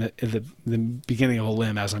right in the beginning of a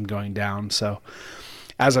limb as I'm going down. So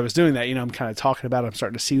as I was doing that, I'm kind of talking about it. I'm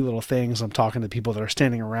starting to see little things. I'm talking to people that are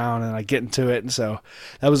standing around, and I get into it. And so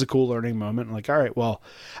that was a cool learning moment. I'm like, all right, well,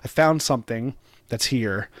 I found something that's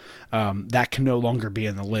here that can no longer be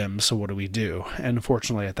in the limb. So what do we do? And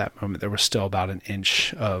unfortunately, at that moment, there was still about an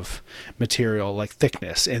inch of material, like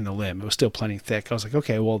thickness, in the limb. It was still plenty thick. I was like,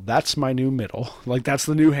 okay, well, that's my new middle. Like, that's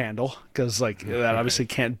the new handle, because like that obviously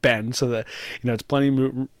can't bend. So that, it's plenty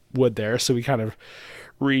of wood there. So we kind of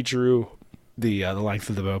redrew the length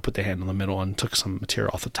of the bow, put the handle in the middle, and took some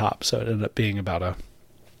material off the top. So it ended up being about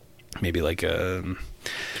maybe like a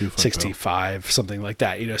 65, something like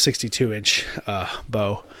that, 62-inch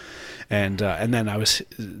bow. And then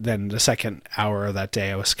then the second hour of that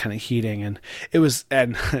day I was kind of heating, and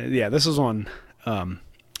this was on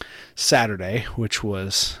Saturday, which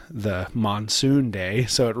was the monsoon day,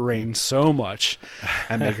 so it rained so much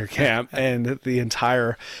at Maker Camp, and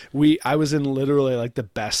I was in literally like the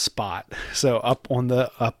best spot. So up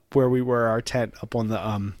where we were, our tent up on the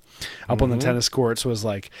on the tennis courts was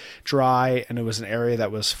like dry, and it was an area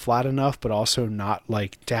that was flat enough but also not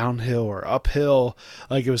like downhill or uphill.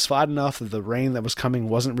 Like it was flat enough that the rain that was coming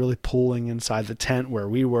wasn't really pooling inside the tent where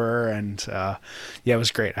we were, and it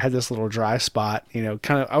was great. I had this little dry spot,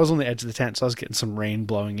 I was on the edge of the tent, so I was getting some rain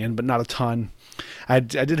blowing in, but not a ton. I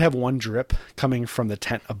did have one drip coming from the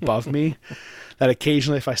tent above me that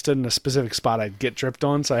occasionally, if I stood in a specific spot, I'd get dripped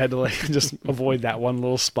on, so I had to like just avoid that one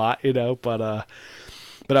little spot,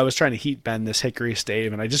 but I was trying to heat bend this hickory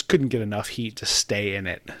stave, and I just couldn't get enough heat to stay in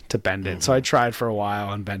it, to bend it. So I tried for a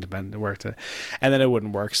while and bend, it worked. And then it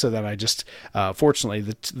wouldn't work. So then I just, fortunately,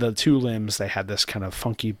 the two limbs, they had this kind of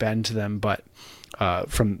funky bend to them, but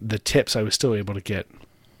from the tips, I was still able to get,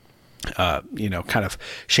 kind of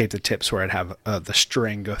shape the tips where I'd have the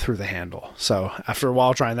string go through the handle. So after a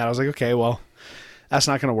while trying that, I was like, okay, well, that's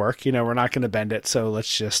not going to work. We're not going to bend it. So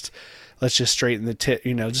let's just straighten the tip,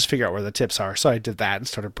 just figure out where the tips are. So I did that and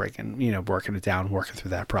started breaking, working it down, working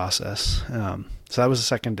through that process. So that was the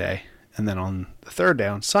second day. And then on the third day,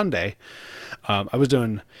 on Sunday, I was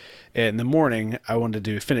doing, in the morning, I wanted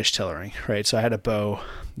to do finish tillering, right? So I had a bow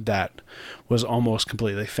that was almost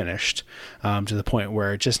completely finished, to the point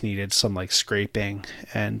where it just needed some like scraping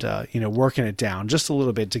and, working it down just a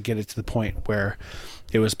little bit to get it to the point where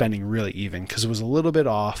it was bending really even, because it was a little bit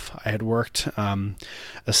off. I had worked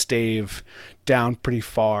a stave down pretty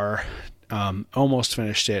far, almost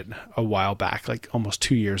finished it a while back, like almost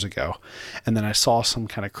 2 years ago. And then I saw some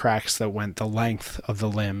kind of cracks that went the length of the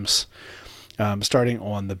limbs, starting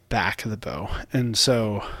on the back of the bow. And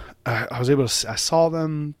so I was able to, I saw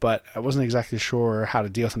them, but I wasn't exactly sure how to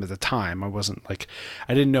deal with them at the time. I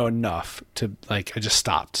didn't know enough to I just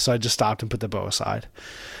stopped. So I just stopped and put the bow aside.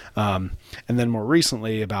 And then more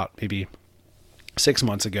recently, about maybe 6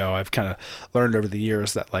 months ago, I've kind of learned over the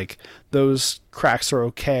years that like those cracks are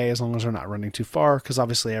okay as long as they're not running too far, because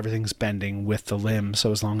obviously everything's bending with the limb.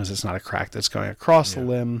 So as long as it's not a crack that's going across the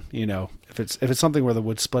limb, if it's something where the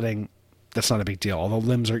wood's splitting, that's not a big deal. All the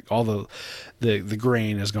limbs are, all the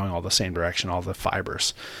grain is going all the same direction, all the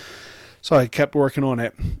fibers. So I kept working on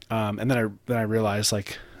it. And then I realized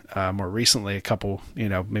more recently, a couple,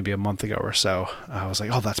 maybe a month ago or so, I was like,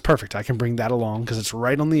 oh, that's perfect. I can bring that along because it's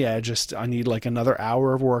right on the edge. I need like another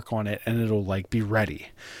hour of work on it and it'll like be ready.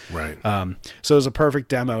 Right. So it was a perfect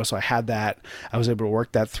demo. So I had that. I was able to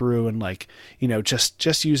work that through and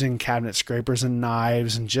just using cabinet scrapers and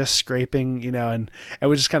knives and just scraping, and it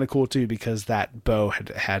was just kind of cool too, because that bow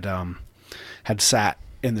had sat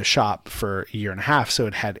in the shop for a year and a half, so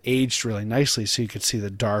it had aged really nicely, so you could see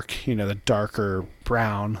the darker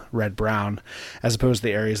red brown, as opposed to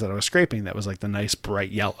the areas that I was scraping that was like the nice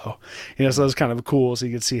bright yellow, so it was kind of cool, so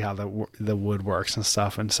you could see how the wood works and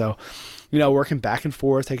stuff. And so working back and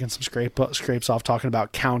forth, taking some scrapes off, talking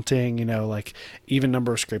about counting, like even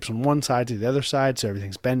number of scrapes on one side to the other side, so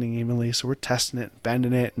everything's bending evenly. So we're testing it,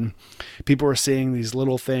 bending it, and people were seeing these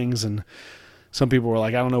little things, and some people were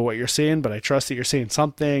like, I don't know what you're seeing, but I trust that you're seeing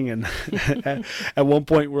something. And at one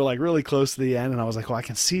point we're like really close to the end, and I was like, well, I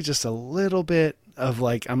can see just a little bit of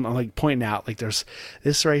like, I'm like pointing out, like there's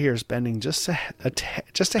this right here is bending just a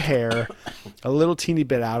hair, a little teeny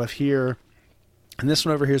bit out of here. And this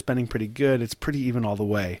one over here is bending pretty good. It's pretty even all the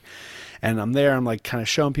way. And I'm like kind of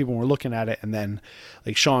showing people, and we're looking at it. And then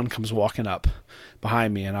like Sean comes walking up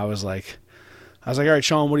behind me, and I was like, all right,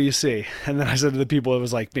 Sean, what do you see? And then I said to the people, it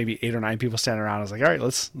was like maybe 8 or 9 people standing around. I was like, all right,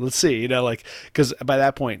 let's see, because by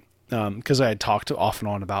that point, because I had talked off and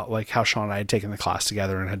on about like how Sean and I had taken the class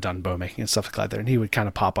together and had done bow making and stuff like that, and he would kind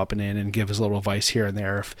of pop up and in and give his little advice here and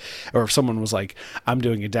there. If someone was like, I'm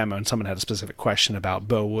doing a demo and someone had a specific question about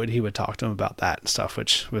bow wood, he would talk to him about that and stuff,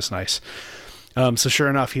 which was nice. So sure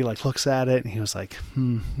enough, he like looks at it and he was like,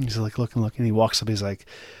 he's like, looking, and he walks up, he's like,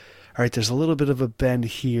 all right, there's a little bit of a bend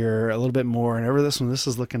here, a little bit more, and over this one, this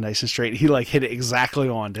is looking nice and straight. He like hit it exactly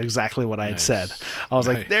on to exactly what I had said. I was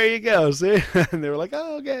like, there you go, see? And they were like,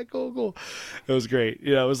 oh, okay, cool. It was great.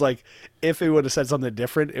 It was like, if he would have said something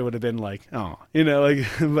different, it would have been like, oh,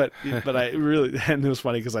 but I really, and it was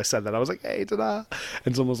funny because I said that. I was like, hey, ta-da.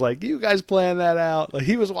 And someone was like, you guys plan that out. Like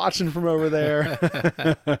he was watching from over there.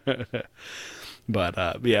 But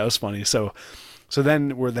yeah, it was funny. So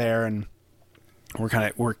then we're there and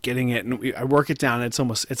we're getting it, and I work it down. And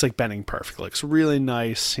it's like bending perfectly. It's really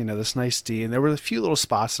nice, this nice D. And there were a few little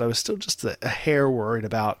spots that I was still just a hair worried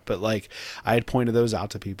about, but like I had pointed those out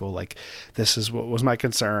to people. Like, this is what was my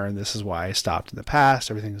concern. This is why I stopped in the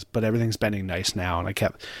past. Everything's bending nice now. And I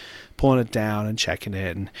kept pulling it down and checking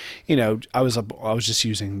it, and I was just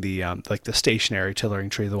using the like the stationary tillering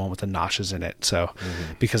tree, the one with the notches in it, so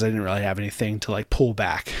because I didn't really have anything to like pull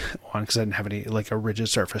back on, because I didn't have any like a rigid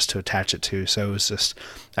surface to attach it to. So it was just,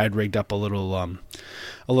 I had rigged up a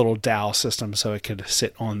little dowel system so it could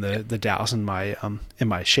sit on the dowels in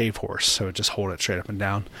my shave horse, so it just hold it straight up and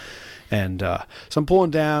down. And so I'm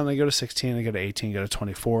pulling down, I go to 16, I go to 18, go to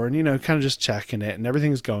 24, and, kind of just checking it, and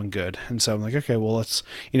everything's going good. And so I'm like, okay, well, let's,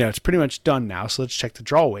 it's pretty much done now, so let's check the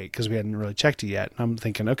draw weight, because we hadn't really checked it yet. And I'm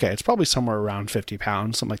thinking, okay, it's probably somewhere around 50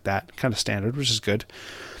 pounds, something like that, kind of standard, which is good.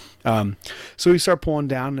 So we start pulling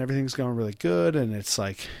down, and everything's going really good, and it's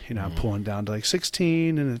like, I'm pulling down to like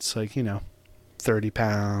 16, and it's like, 30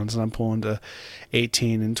 pounds, and I'm pulling to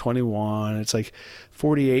 18 and 21. It's like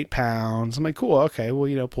 48 pounds. I'm like, cool, okay,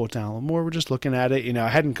 well, pull it down a little more. We're just looking at it. I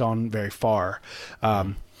hadn't gone very far.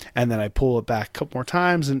 And then I pull it back a couple more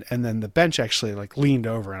times, and then the bench actually like leaned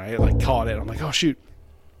over, and I like caught it. I'm like, oh shoot.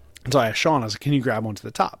 And so I asked Sean, I was like, can you grab one to the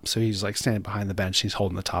top? So he's like standing behind the bench. He's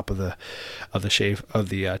holding the top of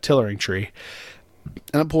the tillering tree.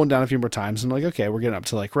 And I'm pulling down a few more times. I'm like, okay, we're getting up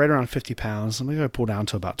to like right around 50 pounds. I'm like, I pull down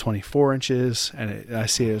to about 24 inches, and I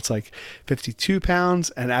see it's like 52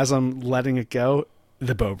 pounds. And as I'm letting it go,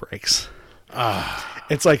 the bow breaks.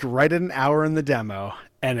 It's like right at an hour in the demo,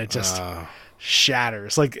 and it just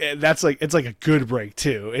shatters. Like it's like a good break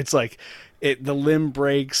too. It's like the limb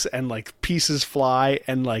breaks and like pieces fly,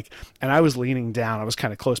 and I was leaning down. I was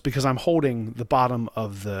kind of close because I'm holding the bottom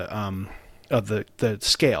of the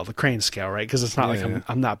scale, the crane scale, right? Because it's not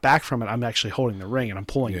I'm not back from it. I'm actually holding the ring, and I'm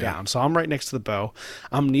pulling down. So I'm right next to the bow.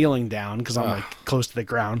 I'm kneeling down because I'm like close to the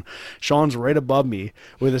ground. Sean's right above me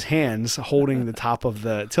with his hands holding the top of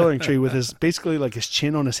the tillering tree with his basically like his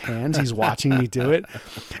chin on his hands. He's watching me do it,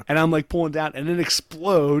 and I'm like pulling down, and it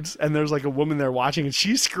explodes. And there's like a woman there watching, and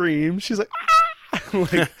she screams. She's like,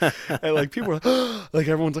 ah! and like people are like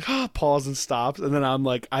everyone's like pause and stops, and then I'm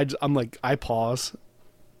like I pause.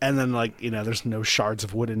 And then there's no shards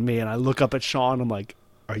of wood in me, and I look up at Sean. I'm like,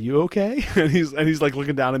 "Are you okay?" And he's like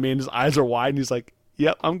looking down at me, and his eyes are wide, and he's like,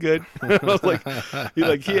 "Yep, I'm good." I was like,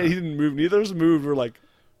 he didn't move. Neither of us moved. We're like,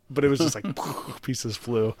 but it was just like pieces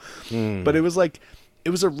flew. But it was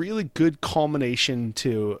a really good culmination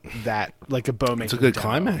to that, like a bow making. It's a good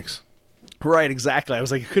climax. Right, exactly. I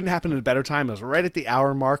was like, it couldn't happen at a better time. It was right at the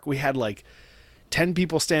hour mark. We had like 10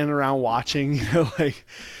 people standing around watching.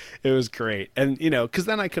 It was great. And, because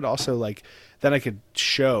then I could also then I could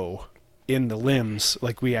show in the limbs,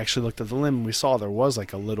 like we actually looked at the limb and we saw there was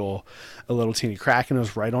like a little teeny crack, and it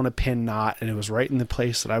was right on a pin knot, and it was right in the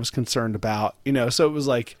place that I was concerned about, so it was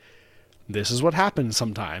like, this is what happens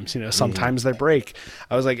sometimes, sometimes they break.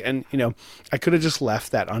 I was like, and, I could have just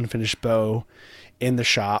left that unfinished bow in the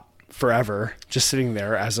shop forever, just sitting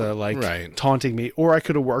there as a taunting me, or I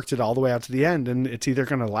could have worked it all the way out to the end, and it's either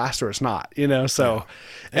going to last or it's not, so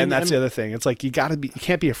and that's the other thing. It's like you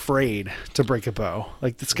can't be afraid to break a bow.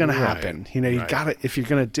 Like it's going to happen. You gotta, if you're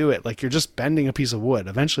going to do it, like you're just bending a piece of wood,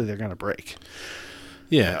 eventually they're going to break.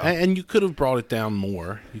 Yeah, and you could have brought it down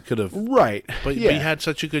more. You could have, but you had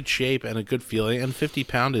such a good shape and a good feeling, and 50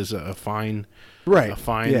 pound is a fine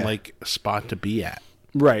like spot to be at.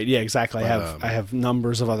 Right. Yeah, exactly. I have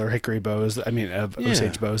numbers of other hickory bows. I mean, of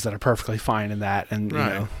Osage bows that are perfectly fine in that,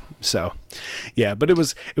 and so yeah. But it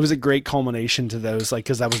was a great culmination to those, like,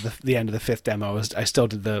 because that was the end of the 5th demo. I still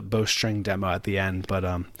did the bowstring demo at the end, but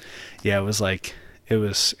it was like it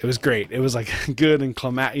was great. It was like good and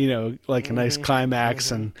like a nice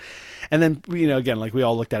climax, and then again, like we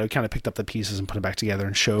all looked at it, we kind of picked up the pieces and put it back together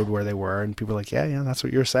and showed where they were, and people were like, yeah, that's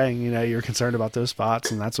what you were saying. You're concerned about those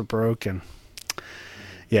spots, and that's what broke, and.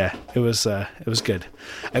 Yeah, it was good.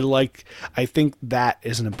 I think that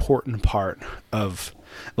is an important part of,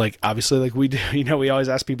 like, obviously, like we do, we always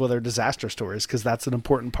ask people their disaster stories, because that's an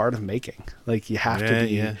important part of making. Like you have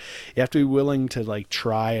to be willing to like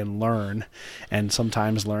try and learn, and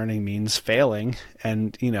sometimes learning means failing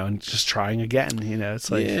and and just trying again. It's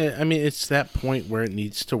like, I mean, it's that point where it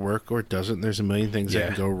needs to work or it doesn't. There's a million things that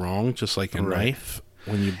can go wrong, just like a knife.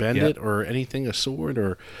 When you bend it, or anything, a sword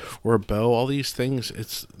or a bow, all these things,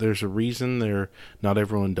 there's a reason not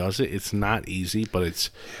everyone does it. It's not easy, but it's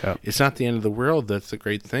not the end of the world. That's the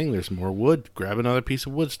great thing. There's more wood. Grab another piece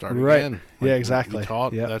of wood, start again. Yeah, exactly.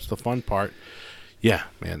 That's the fun part. Yeah,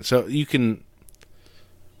 man. So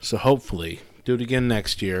hopefully Do it again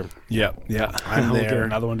next year. Yep. Yeah. I'm We'll do there.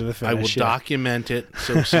 another one to the finish. I will document it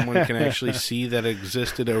so someone can actually see that it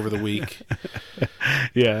existed over the week.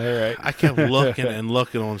 Yeah. All right. I kept looking and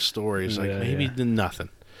looking on stories, like maybe nothing.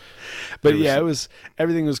 But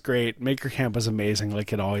everything was great. Maker Camp was amazing,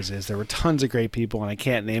 like it always is. There were tons of great people, and I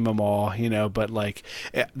can't name them all, but like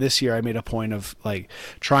this year I made a point of like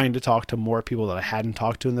trying to talk to more people that I hadn't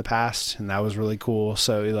talked to in the past, and that was really cool.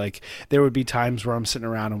 So like there would be times where I'm sitting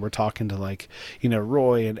around and we're talking to like,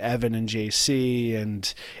 Roy and Evan and JC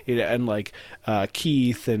and like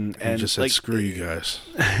Keith and just said, like, screw you guys.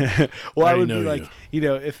 Well, I would be like,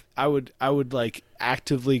 if I would like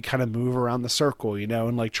actively kind of move around the circle,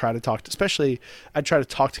 and like try to talk to, especially I'd try to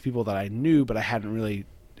talk to people that I knew, but I hadn't really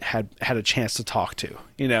had a chance to talk to,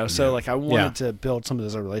 so like I wanted to build some of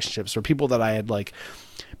those relationships or people that I had like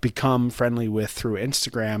become friendly with through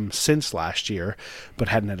Instagram since last year, but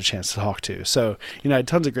hadn't had a chance to talk to. So, I had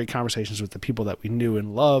tons of great conversations with the people that we knew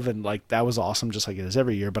and love. And like, that was awesome, just like it is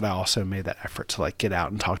every year. But I also made that effort to like get out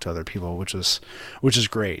and talk to other people, which is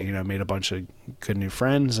great. Made a bunch of good new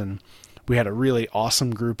friends, and we had a really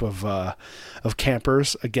awesome group of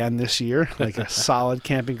campers again this year, like a solid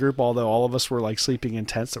camping group, although all of us were like sleeping in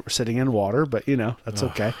tents that were sitting in water, but that's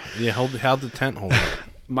okay. Yeah. How'd the tent hold up?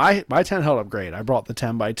 My tent held up great. I brought the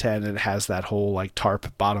 10x10 and it has that whole like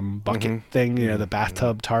tarp bottom bucket thing, the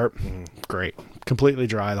bathtub tarp. Great. Completely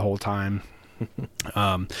dry the whole time.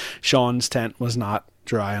 Sean's tent was not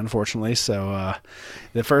dry, unfortunately. So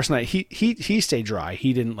the first night he stayed dry.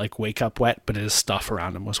 He didn't like wake up wet, but his stuff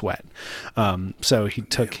around him was wet. So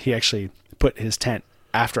he actually put his tent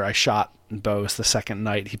after I shot bows the second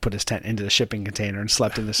night. He put his tent into the shipping container and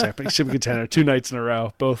slept in the shipping container 2 nights in a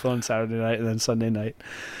row, both on Saturday night and then Sunday night.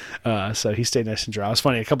 So he stayed nice and dry. It was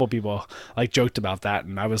funny. A couple people like joked about that,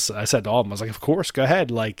 and I said to all of them, I was like, of course, go ahead.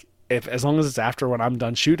 Like, as long as it's after when I'm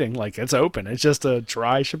done shooting, like it's open. It's just a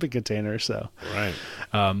dry shipping container. So, right.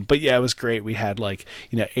 But yeah, it was great. We had like,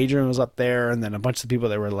 Adrian was up there, and then a bunch of people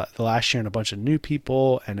that were the last year and a bunch of new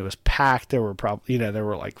people, and it was packed. There were probably, there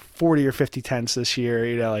were like 40 or 50 tents this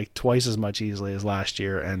year, like twice as much easily as last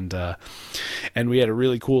year. And we had a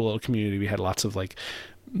really cool little community. We had lots of like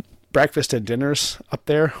breakfast and dinners up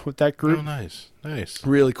there with that group. Oh, nice.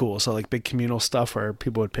 Really cool. So like big communal stuff where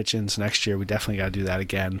people would pitch in. So next year we definitely got to do that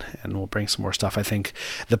again, and we'll bring some more stuff. I think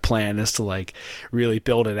the plan is to like really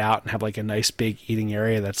build it out and have like a nice big eating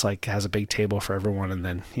area that's like has a big table for everyone, and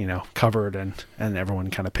then covered and everyone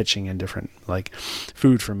kind of pitching in different like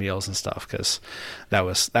food for meals and stuff, because that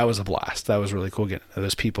was a blast. That was really cool getting to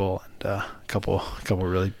those people, and a couple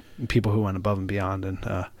really people who went above and beyond,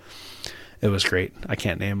 and it was great. I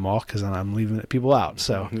can't name them all because then I'm leaving people out.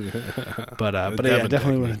 So, but yeah,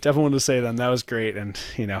 definitely wanted to say them. That was great, and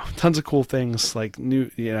tons of cool things like new.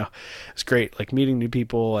 It's great, like meeting new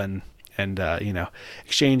people and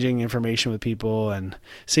exchanging information with people and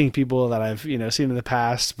seeing people that I've seen in the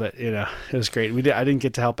past. But it was great. I didn't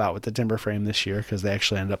get to help out with the timber frame this year because they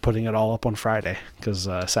actually ended up putting it all up on Friday because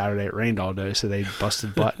Saturday it rained all day, so they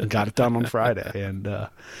busted butt and got it done on Friday, and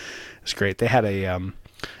it's great. They had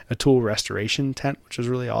a tool restoration tent, which was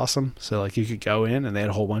really awesome. So like you could go in and they had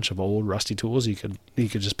a whole bunch of old rusty tools. You could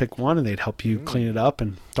just pick one and they'd help you clean it up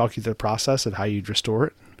and talk you through the process of how you'd restore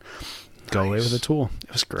it. Go away with the tool.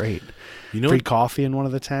 It was great. Free coffee in one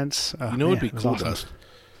of the tents. It'd be cool, awesome. Dust.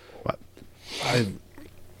 What?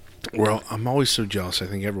 I'm always so jealous. I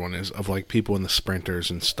think everyone is, of like people in the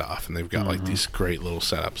sprinters and stuff, and they've got like these great little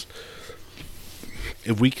setups.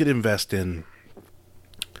 If we could invest in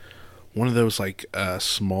one of those like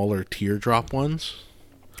smaller teardrop ones,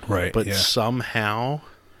 right? But somehow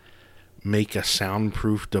make a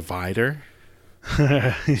soundproof divider.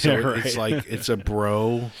 It's like it's a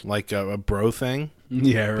bro thing.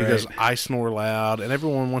 Yeah, right. Because I snore loud, and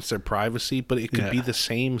everyone wants their privacy, but it could be the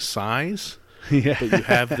same size. Yeah. But you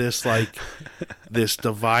have this like this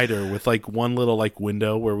divider with like one little like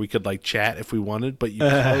window where we could like chat if we wanted, but you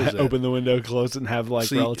close it. Open the window, close it, and have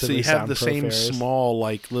like relatively you have the same areas. Small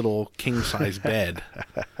like little king size bed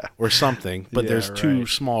or something, but there's two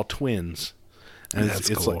small twins, and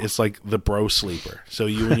it's like the bro sleeper. So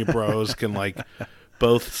you and your bros can like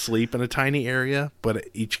both sleep in a tiny area, but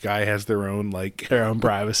each guy has their own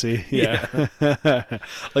privacy. Yeah.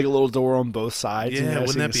 Like a little door on both sides. Yeah,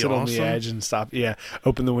 wouldn't that be sit awesome? On the edge and stop. Yeah,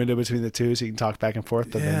 open the window between the two so you can talk back and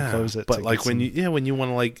forth, and then close it. But like when you want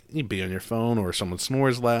to like you be on your phone or someone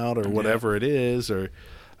snores loud or whatever it is, or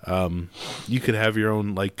you could have your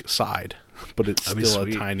own like side, but it's still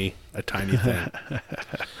a tiny thing.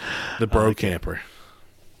 The bro camper.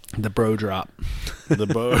 The bro drop. The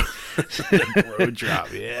bro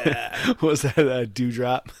drop, yeah. Was that a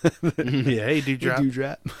dewdrop? Yeah, hey, dewdrop. The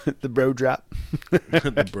dewdrop. The bro drop.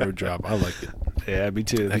 The bro drop. I like it. Yeah, me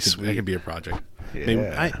too. That could be a project.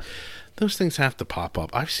 Yeah. I mean, those things have to pop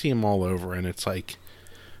up. I've seen them all over, and it's like,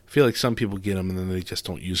 I feel like some people get them and then they just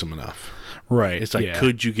don't use them enough. Right. It's like,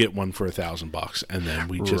 could you get one for $1,000? And then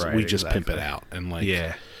we just pimp it out and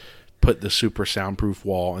like put the super soundproof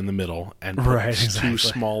wall in the middle and put two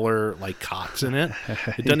smaller like cots in it.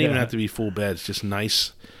 It doesn't even have to be full beds, just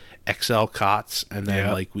nice XL cots, and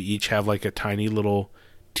then like we each have like a tiny little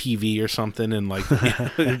TV or something, and like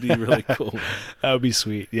it'd be really cool. That would be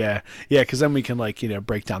sweet. Yeah, because then we can like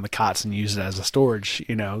break down the cots and use it as a storage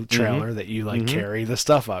trailer that you like carry the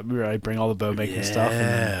stuff up. Right, bring all the boat making stuff.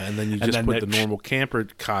 And then you just put the normal camper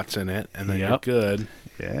cots in it, and then you're good.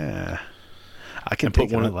 Yeah, I can put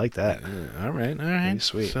one like that. All right, pretty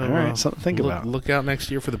sweet. So, all right, something to think about. Look out next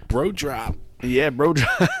year for the bro drop. Yeah, bro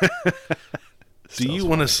drop. Do you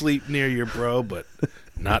want to sleep near your bro, but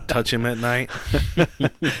not touch him at night?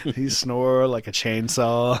 He snore like a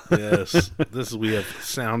chainsaw. Yes, we have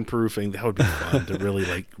soundproofing. That would be fun to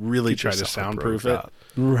really try to soundproof it.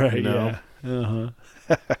 Right. Yeah.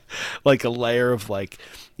 Like a layer of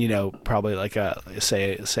probably like a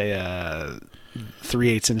say a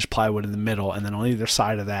 3/8 inch plywood in the middle, and then on either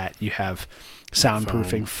side of that you have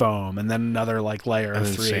soundproofing foam, and then another like layer of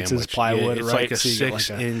 3/8 inch plywood. It's right, like a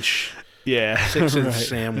 6-inch. Yeah, 6-inch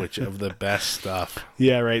sandwich of the best stuff.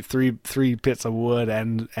 Yeah, right. Three bits of wood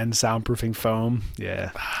and soundproofing foam.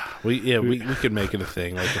 Yeah, we could make it a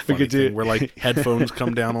thing, like a funny thing where like headphones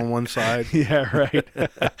come down on one side. Yeah, right.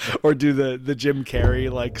 Or do the Jim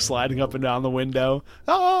Carrey like sliding up and down the window.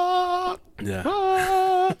 Ah, yeah.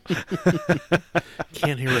 Ah.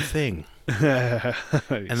 Can't hear a thing.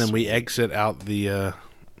 And then we exit out of the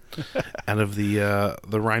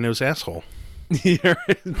rhino's asshole.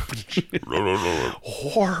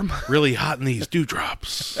 Warm, really hot in these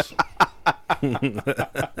dewdrops.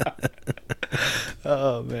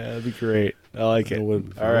 Oh man, that'd be great. I like it. We'll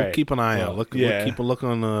keep an eye out. We'll keep a look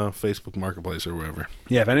on Facebook Marketplace or wherever.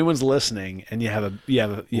 Yeah, if anyone's listening and you have a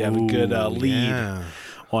good lead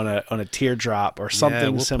on a teardrop or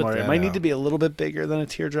something similar, it might need to be a little bit bigger than a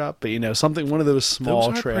teardrop, but something, one of those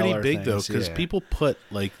small trailer pretty big things, though, because people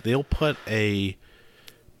they'll put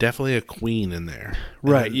definitely a queen in there.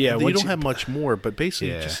 Right, yeah. You don't have much more, but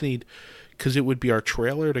basically you just need, because it would be our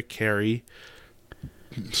trailer to carry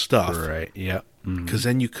stuff. Right, yeah. Because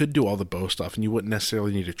then you could do all the bow stuff, and you wouldn't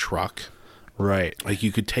necessarily need a truck. Right. Like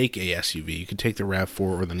you could take a SUV. You could take the RAV4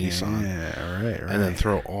 or the Nissan. Yeah, right. And then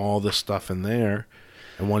throw all the stuff in there.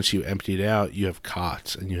 And once you empty it out, you have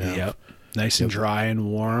cots, and you have... Nice and dry and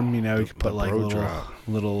warm. You could put like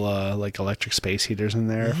little like electric space heaters in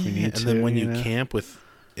there if we need to. And then when you camp with...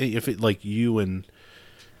 If it like you and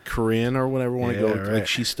Corinne or whatever want to go, like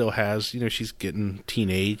she still has, she's getting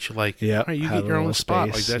teenage. Like, you get your own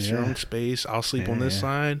spot. Like that's your own space. I'll sleep on this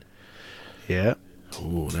side. Yeah.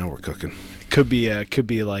 Ooh, now we're cooking. Could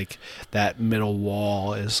be like that middle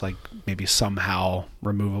wall is like maybe somehow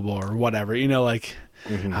removable or whatever. Like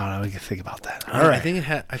I don't know. We can think about that. All right. I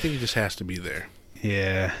think it just has to be there.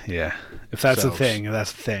 Yeah. If that's a thing, right?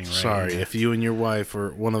 Sorry, if you and your wife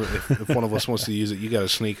or if one of us wants to use it, you got to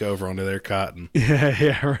sneak over onto their cot and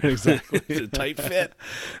right, exactly. It's a tight fit.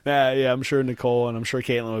 Yeah, I'm sure Nicole and I'm sure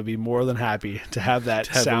Caitlin would be more than happy to have that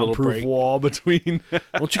soundproof wall between.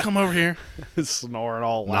 Won't you come over here? Snoring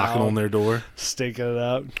all loud, knocking on their door, stinking it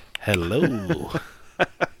out. Hello. You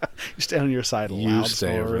stay on your side. You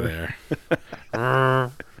stay over there.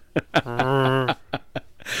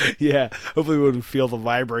 Yeah, hopefully we wouldn't feel the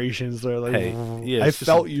vibrations. They're like, I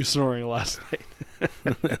felt you snoring last night.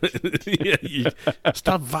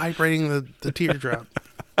 Stop vibrating the teardrop.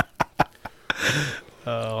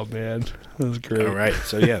 Oh man, that was great. All right,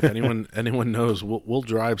 so if anyone knows, we'll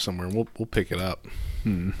drive somewhere and we'll pick it up.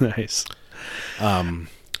 Nice.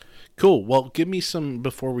 Cool. Well, give me some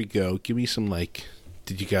before we go. Give me some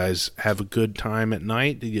did you guys have a good time at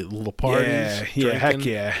night? Did you get little parties? Yeah, heck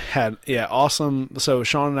yeah. Awesome. So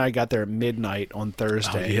Sean and I got there at midnight on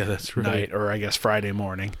Thursday that's right. night, or I guess Friday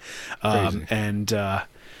morning.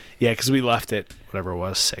 Because we left at whatever it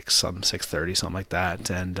was, 6:30, something like that,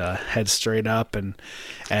 and head straight up and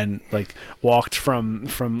walked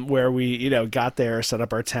from where we got there, set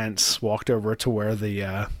up our tents, walked over to where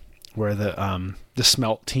the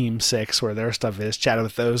Smelt Team 6, where their stuff is, chatted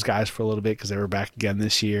with those guys for a little bit because they were back again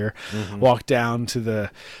this year. Walked down to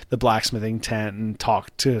the blacksmithing tent and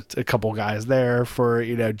talked to a couple guys there for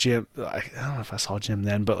Jim. I don't know if I saw Jim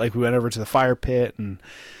then, but we went over to the fire pit and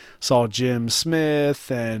saw Jim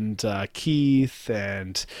Smith and Keith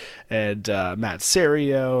and Matt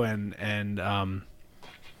Serio and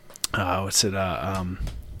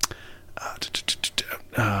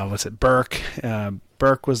what's it, Burke.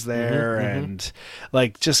 Burke was there, and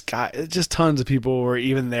like just tons of people were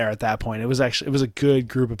even there at that point. It was a good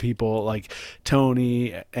group of people. Like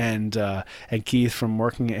Tony and Keith from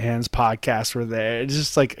Working at Hands podcast were there. It's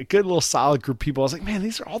just like a good little solid group of people. I was like, man,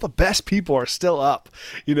 these are all the best people are still up.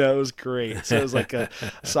 It was great. So it was like a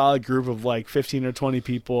solid group of like 15 or 20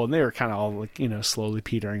 people, and they were kind of all like slowly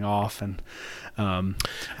petering off. And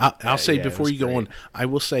I'll say before you go on, I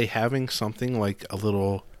will say having something like a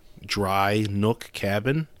little dry nook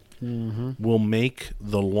cabin will make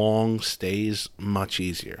the long stays much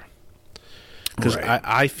easier, because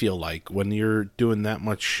I feel like when you're doing that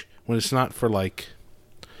much, when it's not for like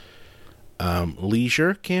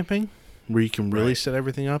leisure camping where you can really set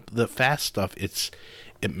everything up, the fast stuff, it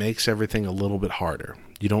makes everything a little bit harder.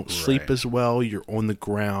 You don't sleep as well, you're on the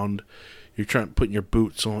ground, you're trying to put your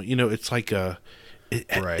boots on, it's like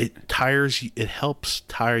it tires you. It helps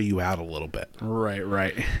tire you out a little bit.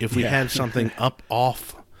 Right. If we had something up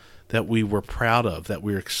off that we were proud of, that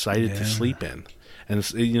we were excited to sleep in, and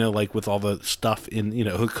it's, like with all the stuff in,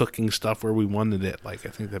 cooking stuff where we wanted it, like I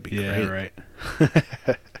think that'd be great. Yeah, right.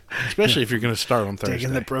 Especially if you're going to start on Thursday.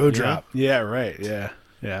 Taking the bro drop. Yeah, right. Yeah,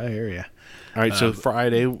 I hear you. All right, so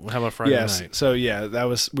Friday. How about Friday night? So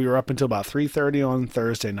we were up until about 3:30 on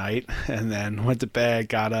Thursday night, and then went to bed,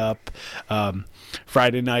 got up.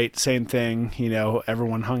 Friday night, same thing.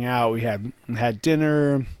 Everyone hung out. We had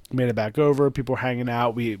dinner, made it back over. People were hanging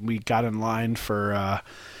out. We got in line for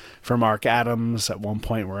Mark Adams. At one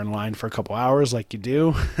point, we're in line for a couple hours, like you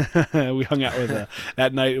do. We hung out with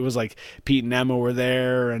that night. It was like Pete and Emma were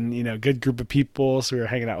there, and good group of people. So we were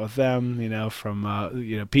hanging out with them.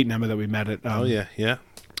 From Pete and Emma that we met at.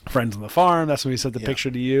 Friends on the Farm. That's when we sent the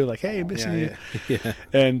picture to you, like, hey, missing you. Yeah.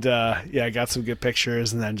 And I got some good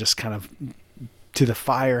pictures, and then just kind of to the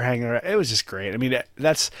fire hanging around. It was just great. I mean,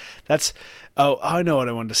 that's. Oh, I know what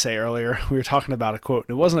I wanted to say earlier. We were talking about a quote.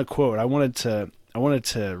 It wasn't a quote. I wanted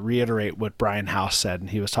to reiterate what Brian House said, and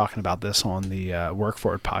he was talking about this on the Work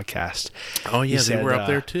For It podcast. Oh yeah, they were up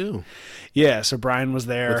there too. Yeah, so Brian was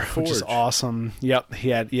there, which is awesome. Yep, he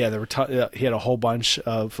had he had a whole bunch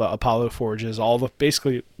of Apollo forges.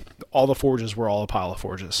 Basically all the forges were all Apollo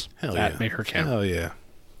forges at Maker Camp. Hell yeah.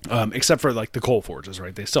 Except for like the coal forges,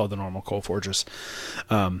 right? They still have the normal coal forges.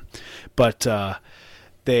 So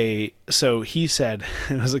he said,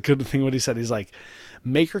 it was a good thing what he said. He's like,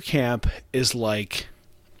 Maker Camp is like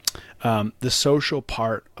the social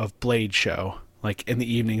part of Blade Show, like in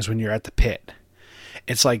the evenings when you're at the pit.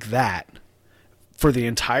 It's like that for the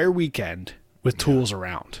entire weekend with tools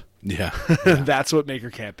around. Yeah. That's what Maker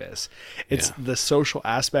Camp is. It's the social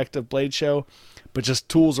aspect of Blade Show, but just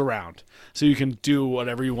tools around. So you can do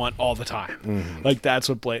whatever you want all the time. Mm-hmm. Like that's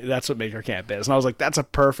what Maker Camp is. And I was like, that's a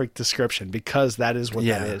perfect description, because that is what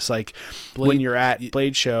that is. Like when you're at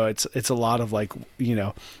Blade Show, it's a lot of like,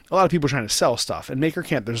 a lot of people trying to sell stuff. And Maker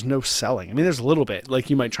Camp, there's no selling. I mean, there's a little bit, like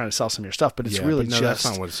you might try to sell some of your stuff, but it's really just that's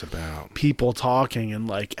not what it's about. People talking and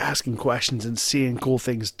like asking questions and seeing cool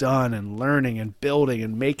things done and learning and building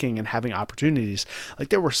and making and having opportunities. Like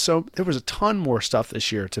there was a ton more stuff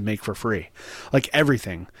this year to make for free. Like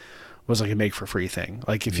everything was like a make for free thing.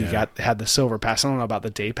 Like if you had the silver pass, I don't know about the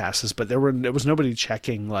day passes, but there was nobody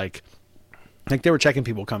checking like they were checking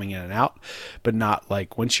people coming in and out, but not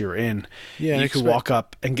like once you're in, you could walk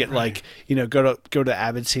up and get like, go to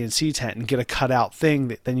Avid CNC tent and get a cutout thing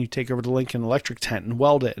that then you take over to Lincoln Electric tent and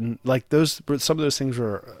weld it. And like some of those things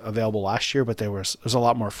were available last year, but there was a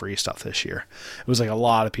lot more free stuff this year. It was like a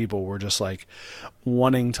lot of people were just like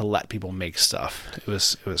wanting to let people make stuff. It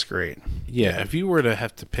was great. Yeah. If you were to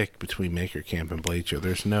have to pick between Maker Camp and Blade Show,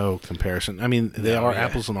 there's no comparison. I mean, they are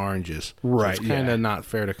apples and oranges. Right. So it's kind of not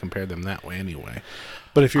fair to compare them that way anyway.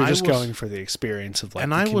 But if you're just going for the experience of like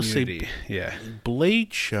the community,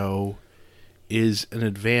 Blade Show is an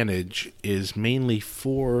advantage is mainly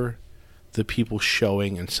for the people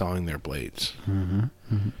showing and selling their blades. Mm-hmm.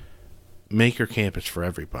 Mm-hmm. Maker Camp is for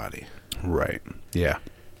everybody. Right. Yeah.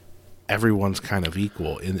 Everyone's kind of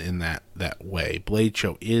equal in that way. Blade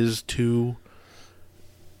Show is to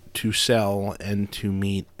sell and to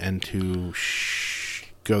meet and to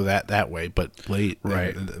go that way, but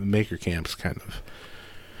Maker Camp's kind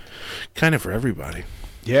of for everybody.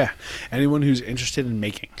 Yeah, anyone who's interested in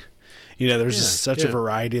making. There's just such a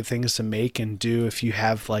variety of things to make and do. If you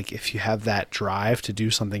have that drive to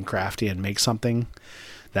do something crafty and make something,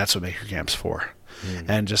 that's what Maker Camp's for.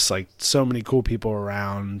 And just like so many cool people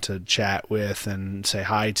around to chat with and say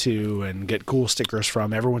hi to and get cool stickers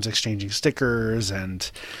from. Everyone's exchanging stickers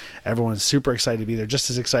and everyone's super excited to be there,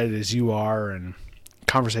 just as excited as you are, and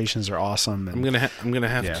conversations are awesome. And I'm gonna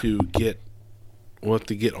have to get we'll have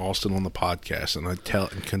to get Austin on the podcast, and I'd tell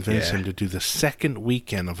and convince him to do the second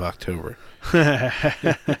weekend of October.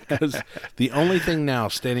 Because the only thing now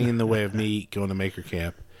standing in the way of me going to Maker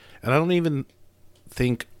Camp, and I don't even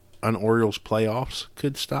think an Orioles playoffs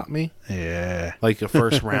could stop me. Yeah. Like a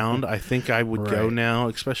first round, I think I would go now,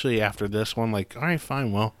 especially after this one. Like, all right,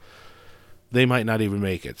 fine, well, they might not even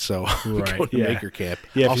make it, so go to Maker Camp.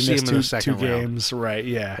 Yeah, I'll see them in the second two round. games, right?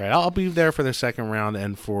 Yeah, right. I'll be there for the second round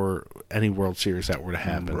and for any World Series that were to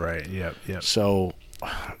happen. Right. Yep. So,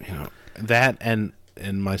 that and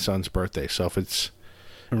my son's birthday. So if it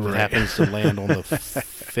happens to land on the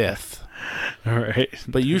 5th, all right.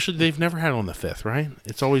 But usually they've never had it on the 5th, right?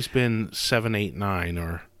 It's always been 7, 8, 9,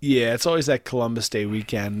 or yeah, it's always that Columbus Day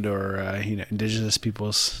weekend or Indigenous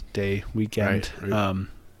Peoples Day weekend. Right.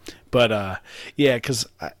 But because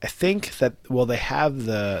I think that they have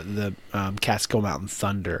the Catskill Mountain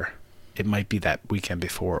Thunder. It might be that weekend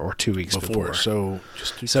before or 2 weeks before. So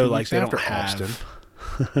just 2 like weeks they after don't have.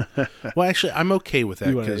 Austin. Well, actually, I'm okay with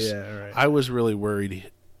that because right. I was really worried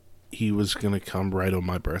he was going to come right on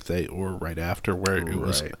my birthday or right after, where it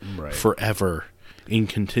was forever in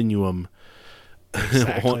continuum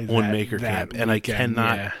exactly on Maker Camp, and weekend, I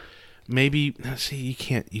cannot. Yeah. Maybe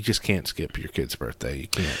you just can't skip your kid's birthday. You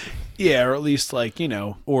can't. Yeah, or at least or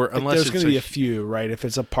unless there's going to be a few, right? If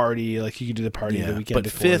it's a party, like you could do the party the weekend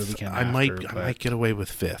before, 5th, the weekend I might get away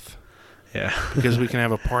with 5th. Yeah, because we can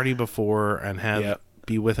have a party before and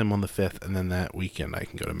be with him on the 5th, and then that weekend I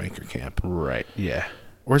can go to Maker Camp. Right. Yeah.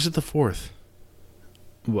 Or is it the 4th?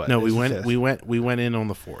 What? No, we went in on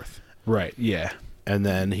the 4th. Right. Yeah. And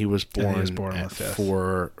then he was born, on the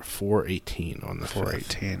 5th. 4/18 on the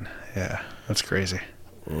 4/18. Yeah, that's crazy.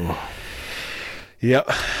 Oh.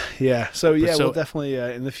 Yep. Yeah. So we'll definitely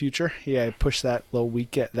in the future, push that little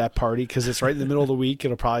week at that party because it's right in the middle of the week.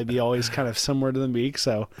 It'll probably be always kind of similar to the week.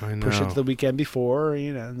 So push it to the weekend before.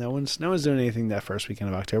 No one's doing anything that first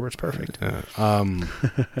weekend of October. It's perfect.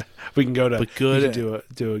 We can go to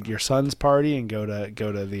do your son's party and go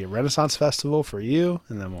to the Renaissance Festival for you,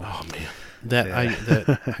 and then we'll. Oh man,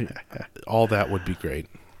 all that would be great.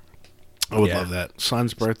 I would love that.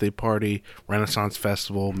 Son's birthday party, Renaissance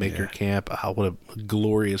Festival, Maker Camp. Oh, what a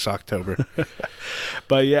glorious October.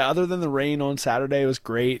 But other than the rain on Saturday, it was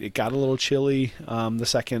great. It got a little chilly the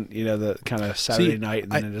second, the kind of Saturday night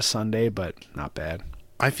and then into Sunday, but not bad.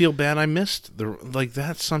 I feel bad I missed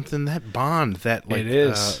that's something, that bond, that it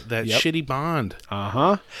is. That shitty bond.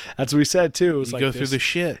 That's what we said too. It was go through the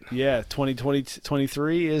shit.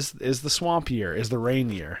 2023 is the swamp year, is the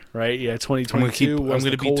rain year, right? 2022 I'm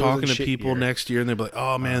going to be talking to people next year and they'll be like,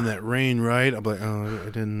 "Oh man, that rain, right?" I'm like,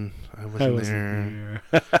 "Oh, I wasn't there."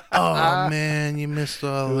 Oh man, you missed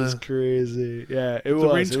all that. It was crazy. Yeah, it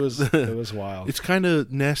was wild. It's kind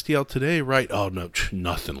of nasty out today, right? Oh no,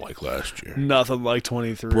 nothing like last year. Nothing like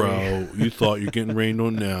 23. Bro, you thought you're getting rained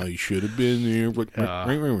on now. You should have been there.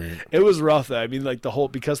 It was rough though. I mean, like the whole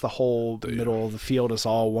middle of the field is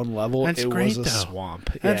all one level. That's it great, was a though. swamp.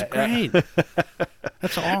 That's great.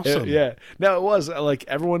 That's awesome. No, it was like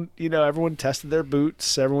everyone tested their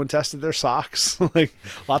boots. Everyone tested their socks. Like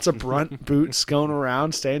lots of brunt boots going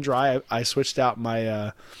around, staying dry. I switched out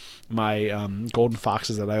my Golden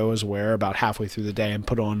Foxes that I always wear about halfway through the day and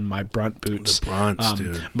put on my brunt boots. The brunts,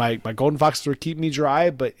 dude. My Golden Foxes were keeping me dry,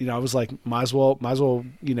 but I was like, might as well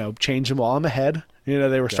change them while I'm ahead.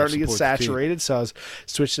 They were starting to get saturated, so I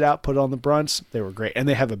switched it out, put it on the brunts. They were great, and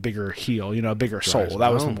they have a bigger heel, a bigger sole.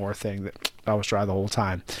 That was the more thing that I was dry the whole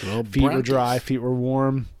time. Feet were dry, feet were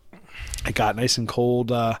warm. It got nice and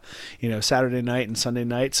cold, Saturday night and Sunday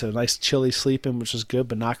night, so nice chilly sleeping, which was good,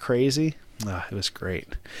 but not crazy. It was great.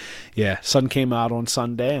 Sun came out on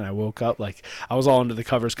Sunday, and I woke up I was all under the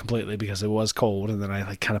covers completely because it was cold, and then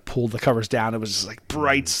I kind of pulled the covers down. It was just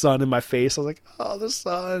bright sun in my face. I was like, oh, the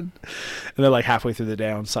sun. And then halfway through the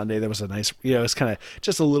day on Sunday, there was a nice, it was kind of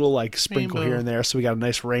just a little sprinkle rainbow here and there, so we got a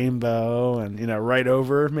nice rainbow, and right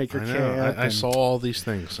over Maker Camp. I saw all these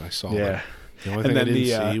things. I saw them. The only thing I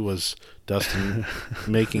didn't see was Dustin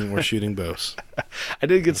making or shooting bows. I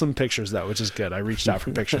did get some pictures, though, which is good. I reached out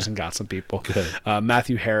for pictures and got some people. Good.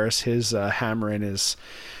 Matthew Harris, his hammering is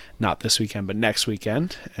not this weekend, but next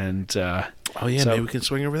weekend. And maybe we can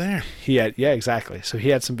swing over there. Exactly. So he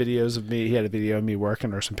had some videos of me. He had a video of me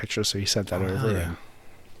working or some pictures, so he sent that over. Yeah.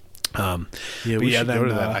 We should go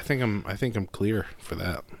to that. I think I'm clear for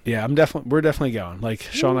that. Yeah, we're definitely going. Like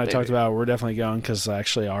Sean and I talked about, we're definitely going because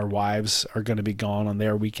actually our wives are going to be gone on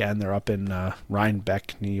their weekend. They're up in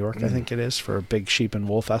Rhinebeck, New York, I think it is, for a big sheep and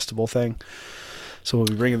wool festival thing. So we'll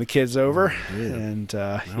be bringing the kids over, and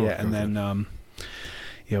and then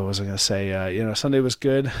what was I gonna say? Sunday was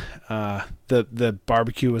good. The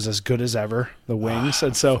barbecue was as good as ever. The wings,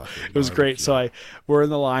 and so it was great. So we're in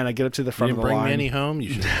the line. I get up to the front of the line. Bring Manny home.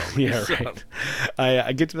 You should. Yeah, right.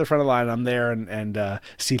 I get to the front of the line. I'm there, and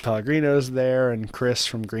Steve Pellegrino's there, and Chris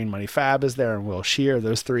from Green Money Fab is there, and Will Shear.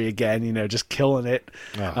 Those three again, just killing it,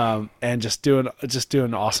 and just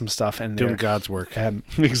doing awesome stuff and doing God's work.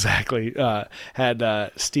 Exactly.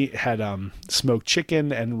 Steve had smoked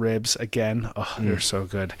chicken and ribs again. Oh, they're so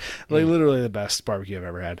good. Like literally the best barbecue I've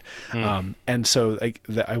ever had. And so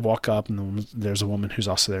I walk up, and there's a woman who's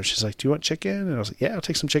also there. She's like, "Do you want chicken?" And I was like, "Yeah, I'll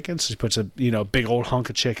take some chicken." So she puts a big old hunk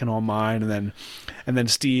of chicken on mine, and then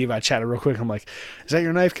Steve, I chatted real quick. I'm like, "Is that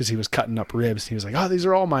your knife?" Because he was cutting up ribs. He was like, "Oh, these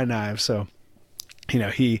are all my knives." So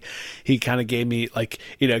he kind of gave me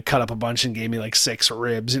cut up a bunch and gave me 6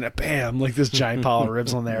 ribs, bam, this giant pile of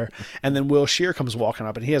ribs on there. And then Will Shear comes walking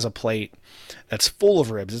up, and he has a plate that's full of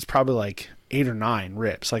ribs. It's probably 8 or 9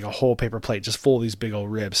 ribs, a whole paper plate just full of these big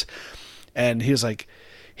old ribs. And he's like,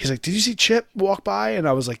 "Did you see Chip walk by?" And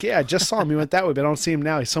I was like, "Yeah, I just saw him. He went that way, but I don't see him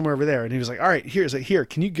now. He's somewhere over there." And he was like, "All right, here,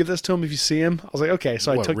 can you give this to him if you see him?" I was like, "Okay."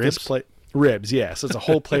 So I took ribs? this plate, ribs, yeah. So it's a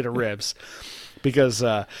whole plate of ribs. Because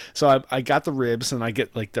so I got the ribs, and I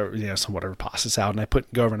get the some whatever pasta's out, and I put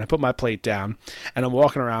my plate down, and I'm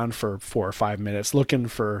walking around for 4 or 5 minutes looking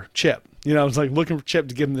for Chip. I was looking for Chip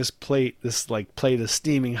to give him this plate of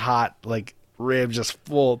steaming hot ribs, just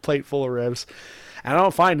plate full of ribs, and I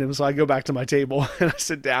don't find him. So I go back to my table and I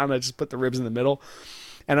sit down. And I just put the ribs in the middle,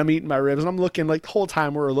 and I'm eating my ribs, and I'm looking the whole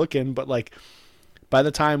time we were looking, but by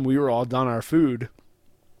the time we were all done our food,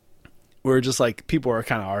 we were just people were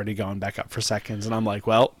kind of already going back up for seconds, and I'm like,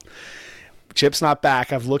 well, Chip's not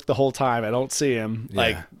back. I've looked the whole time. I don't see him.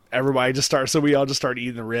 Yeah. Everybody so we all just started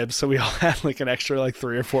eating the ribs. So we all had an extra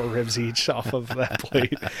 3 or 4 ribs each off of that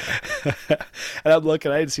plate. And I'm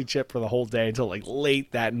looking, I didn't see Chip for the whole day until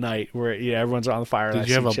late that night, where everyone's on the fire. Did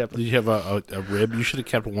you have a rib? You should have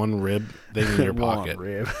kept one rib thing in your pocket.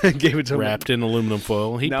 Rib. Gave it to him. Wrapped in aluminum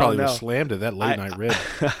foil. He probably was slammed at that late night rib.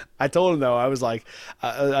 I told him though, I was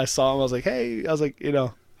I saw him, I was like, "Hey," I was like,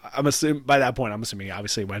 I'm assuming by that point, he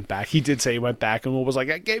obviously went back. He did say he went back, and was like,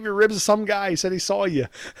 "I gave your ribs to some guy. He said he saw you."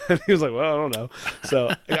 And he was like, "Well, I don't know."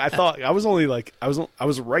 So I thought I was only I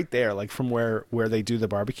was right there, from where they do the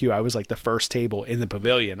barbecue. I was the first table in the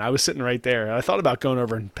pavilion. I was sitting right there, and I thought about going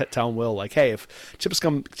over and telling Will "Hey, if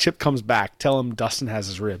Chip comes back, tell him Dustin has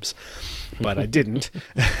his ribs." But I didn't,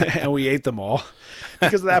 and we ate them all.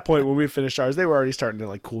 Because at that point, when we finished ours, they were already starting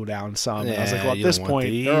to cool down some. Yeah, I was like, well, at this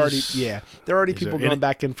point, they're already people going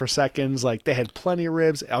back in for seconds. They had plenty of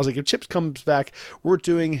ribs. I was like, if Chip comes back, we're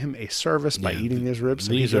doing him a service by eating these ribs.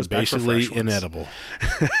 So these are basically inedible.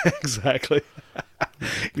 Exactly.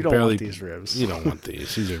 You don't want these ribs. You don't want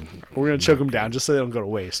these. We're gonna choke them down just so they don't go to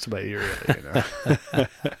waste. But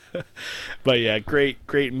but yeah,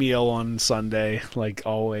 great meal on Sunday, like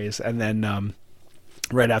always, and then.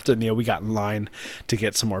 Right after the meal, we got in line to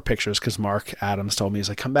get some more pictures because Mark Adams told me, he's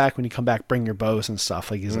like, when you come back, bring your bows and stuff.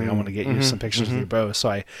 He's like, I want to get you some pictures of your bows. So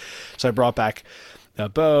I brought back a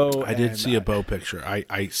bow. I did see a bow picture.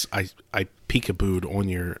 I peekabooed on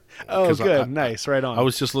your. Oh, good, nice, right on. I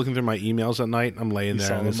was just looking through my emails at night. I'm laying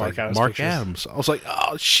there, and it's Mark Adams. I was like,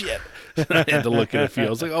 oh shit! I had to look at a few. I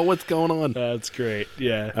was like, oh, what's going on? That's great.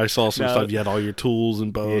 Yeah, I saw some stuff. You had all your tools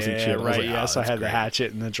and bows and shit. Right. Yes, I had the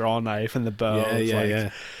hatchet and the draw knife and the bow.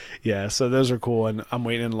 Yeah. So those are cool, and I'm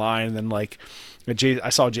waiting in line, and then I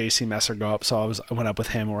saw JC Messer go up, so I went up with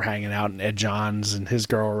him, and we're hanging out, and Ed Johns and his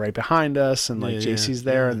girl were right behind us, and JC's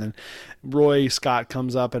there, and then Roy Scott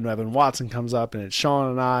comes up, and Evan Watson comes up, and it's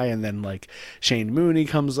Sean and I, and then Shane Mooney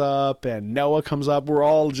comes up, and Noah comes up. We're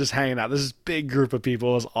all just hanging out. This big group of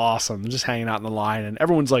people. It was awesome, just hanging out in the line, and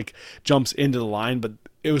everyone's jumps into the line, but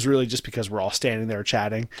it was really just because we're all standing there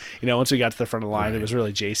chatting. Once we got to the front of the line, It was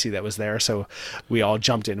really JC that was there. So we all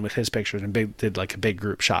jumped in with his pictures and did a big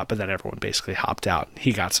group shot, but then everyone basically hopped out.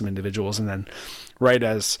 He got some individuals. And then right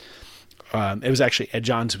as it was actually Ed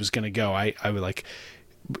Johns who was going to go,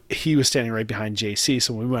 he was standing right behind JC.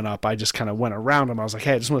 So when we went up, I just kind of went around him. I was like,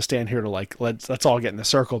 hey, I just want to stand here to let's all get in the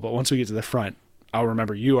circle. But once we get to the front, I'll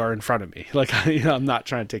remember you are in front of me. I'm not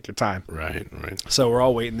trying to take your time. Right. So we're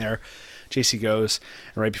all waiting there. JC goes,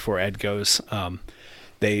 and right before Ed goes,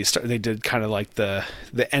 they did kind of the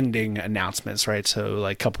ending announcements, right? So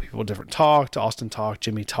a couple people different talked. Austin talked,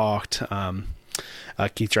 Jimmy talked,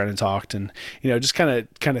 Keith Drennan talked, and just kind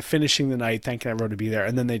of finishing the night, thanking everyone to be there.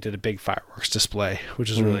 And then they did a big fireworks display, which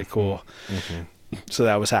is really cool. Mm-hmm. So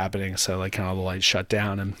that was happening. So kind of the lights shut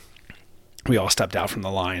down, and we all stepped out from the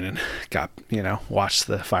line and got watched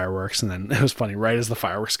the fireworks. And then it was funny, right as the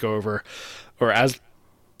fireworks go over, or as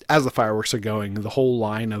as the fireworks are going, the whole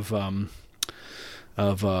line of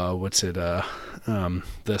the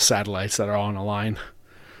satellites that are on a line.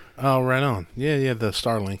 Oh, right on. Yeah, the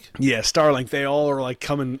Starlink. Yeah, Starlink. They all are like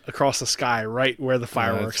coming across the sky right where the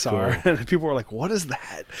fireworks are. cool. And people were like, what is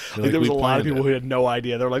that? Like, There was we a lot of planned people it. who had no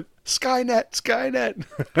idea. They were like, Skynet.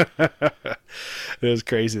 It was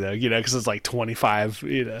crazy though, because it's like 25,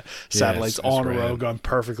 satellites it's on a row rad. going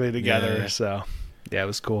perfectly together. Yeah. So yeah, it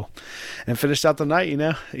was cool. And finished out the night,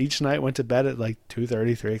 each night went to bed at like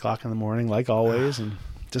 2:30, 3 o'clock in the morning, like always. And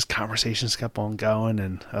just conversations kept on going.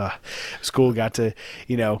 And it was cool. Got to,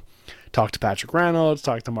 talk to Patrick Reynolds,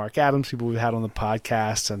 talk to Mark Adams, people we've had on the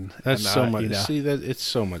podcast. And That's so much. See, See, that it's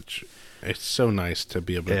so much. It's so nice to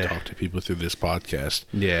be able to Yeah. talk to people through this podcast.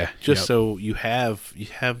 yeah. Just Yep. so you have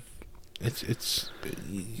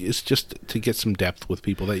it's just to get some depth with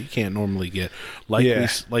people that you can't normally get.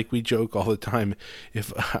 Like we joke all the time,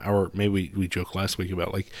 or maybe we joked last week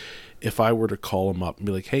about, like, if I were to call them up and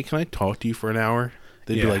be like, hey, can I talk to you for an hour?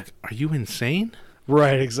 They'd be Yeah. like, are you insane?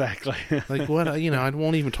 Right, exactly. Like, what? I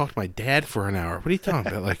won't even talk to my dad for an hour. What are you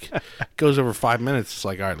talking about? Like, goes over 5 minutes. It's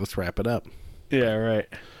like, all right, let's wrap it up. Yeah, right.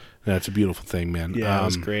 That's a beautiful thing, man. Yeah, it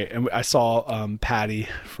was great. And I saw Patty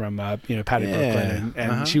from Patty Brooklyn,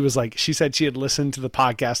 and she was like, she said she had listened to the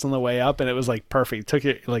podcast on the way up, and it was like perfect. Took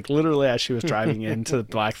it like literally as she was driving into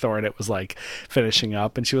Blackthorn, it was like finishing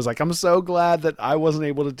up, and she was like, I'm so glad that I wasn't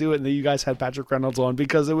able to do it and that you guys had Patrick Reynolds on,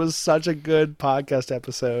 because it was such a good podcast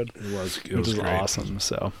episode. It was Which is great. awesome.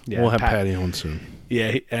 So yeah, We'll have Patty on soon.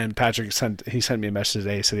 Yeah, and Patrick sent me a message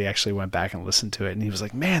today, said he actually went back and listened to it, and he was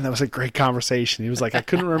like, man, that was a great conversation. He was like, I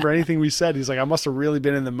couldn't remember anything we said. He's like, I must have really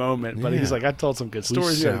been in the moment, but he's Yeah. like, I told some good We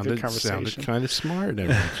stories. We had a good sounded conversation. kind of smart. And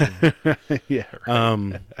everything. Yeah,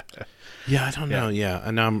 right. Yeah, I don't know. Yeah,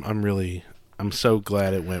 and I'm so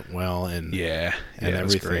glad it went well, and Yeah, and it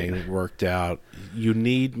was great. everything worked out. You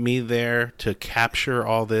need me there to capture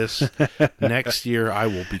all this. Next year, I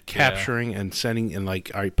will be capturing and sending, and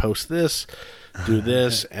like, I post this, do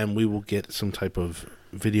this, and we will get some type of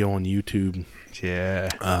video on YouTube. Yeah,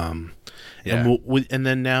 And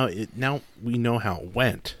then now we know how it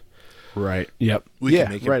went. right. Yep. We yeah,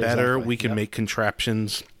 can make it right, better. exactly. We can Yep. make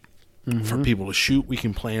contraptions for people to shoot. We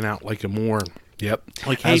can plan out like a more Yep.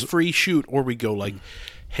 hey, free shoot, or we go like,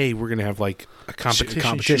 hey, we're gonna have like a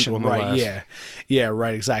competition shoot on the right? last. Yeah,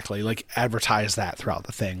 right. Exactly. Like advertise that throughout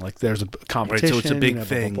the thing. Like there's a Right, competition. so it's a big blah,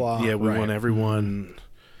 thing. blah, blah. Yeah, we Right. want everyone.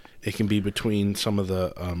 It can be between some of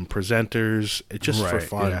the presenters, just for Right,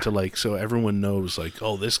 fun yeah. to like, so everyone knows like,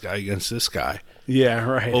 oh, this guy against this guy. Yeah,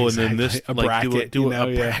 right. Oh, exactly. and then this a like bracket. do you know,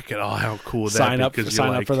 a yeah. bracket. Oh, how cool would that Sign be? up 'Cause you're sign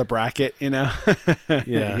up like, for the bracket, Yeah.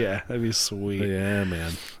 yeah, that'd be sweet. Yeah,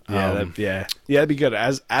 man. Yeah, that'd be good.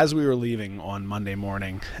 As we were leaving on Monday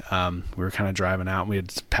morning, we were kind of driving out, and we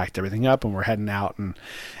had packed everything up, and we're heading out,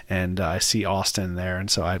 and I see Austin there, and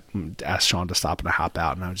so I asked Sean to stop and to hop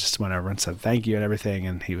out, and I just went over and said thank you and everything,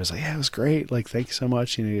 and he was like, yeah, it was great, like thank you so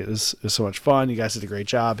much, it was so much fun, you guys did a great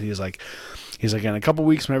job. And he's like, in a couple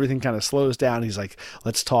weeks when everything kind of slows down, he's like,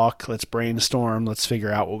 let's talk, let's brainstorm, let's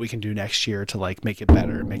figure out what we can do next year to like make it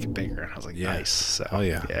better, make it bigger. And I was like, Yeah. nice. So, Oh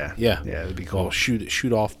yeah, yeah, that'd be cool. Well,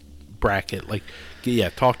 shoot off bracket, like,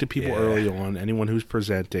 talk to people Yeah. early on. Anyone who's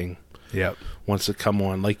presenting Yep. wants to come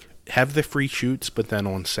on, like, have the free shoots, but then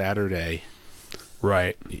on Saturday,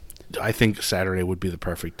 Right. I think Saturday would be the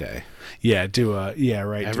perfect day. Yeah, right. do a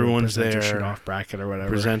Everyone's presenter there. shoot off bracket or whatever.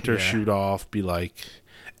 Presenter Yeah. shoot off, be like,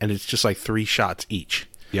 and it's just like 3 shots each.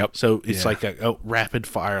 Yep. So it's Yeah. like a rapid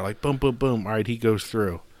fire, like boom, boom, boom. All right, he goes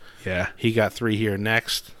through. Yeah. He got 3 here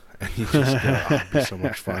next, and you just go, oh, it'd be so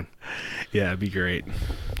much fun. Yeah, it'd be great.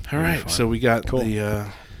 All right, so we got the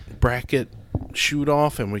bracket shoot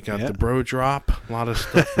off, and we got Yeah. the bro drop. A lot of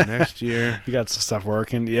stuff for next year. We got some stuff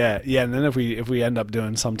working. Yeah. And then if we end up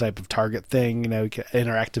doing some type of target thing,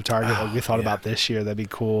 interactive target like we thought yeah. about this year, that'd be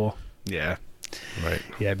cool. Yeah. Right.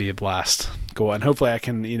 Yeah, it'd be a blast. Cool. And hopefully I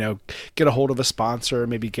can, get a hold of a sponsor,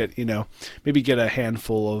 maybe get a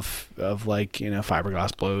handful of like,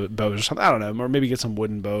 fiberglass bows or something. I don't know. Or maybe get some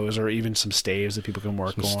wooden bows or even some staves that people can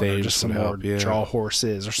work on. Or staves just some would more help, yeah. draw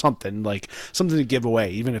horses or something. Like something to give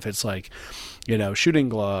away, even if it's like, shooting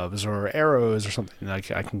gloves or arrows or something.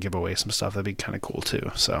 Like I can give away some stuff. That'd be kind of cool too.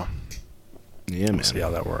 So Yeah, man. we'll see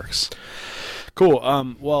how that works. Cool.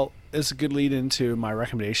 Well, it's a good lead into my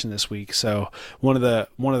recommendation this week. So one of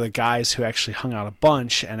the guys who actually hung out a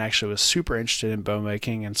bunch and actually was super interested in bow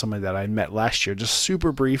making, and somebody that I met last year, just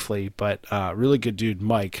super briefly, but really good dude,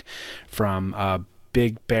 Mike from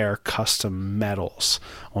Big Bear Custom Metals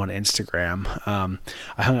on Instagram.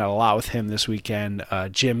 I hung out a lot with him this weekend.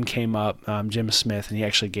 Jim came up, Jim Smith, and he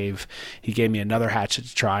actually gave me another hatchet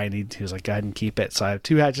to try, and he was like, go ahead and keep it. So I have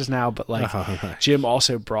 2 hatchets now, but like Jim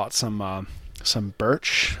also brought some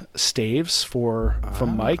birch staves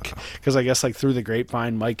from Mike, because I guess like through the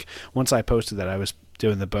grapevine, Mike, once I posted that I was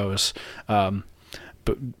doing the bows,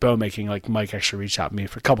 bow making, like Mike actually reached out to me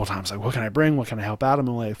for a couple times, like, what can I bring, what can I help out? I'm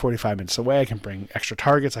only like 45 minutes away, I can bring extra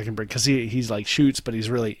targets, I can bring, because he's like shoots, but he's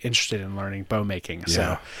really interested in learning bow making.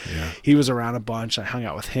 So he was around a bunch. I hung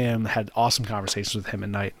out with him, had awesome conversations with him at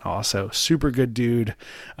night. Also super good dude,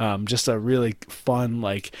 just a really fun,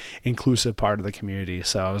 like inclusive part of the community.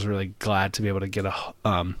 So I was really glad to be able to get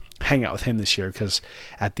a hang out with him this year, because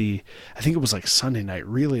I think it was like Sunday night,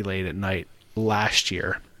 really late at night last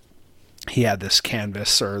year, he had this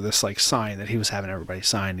canvas or this like sign that he was having everybody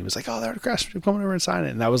sign. He was like, oh, they're coming over and sign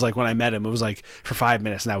it. And that was like when I met him, it was like for 5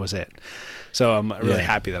 minutes and that was it. So I'm really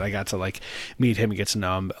happy that I got to like meet him and get to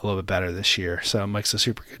know him a little bit better this year. So Mike's a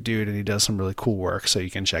super good dude, and he does some really cool work. So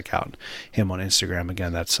you can check out him on Instagram.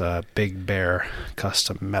 Again, that's Big Bear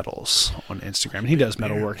Custom Metals on Instagram. And he does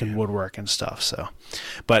metalwork and woodwork and stuff. So,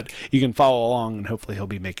 but you can follow along, and hopefully he'll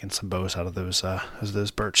be making some bows out of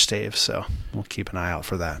those birch staves. So we'll keep an eye out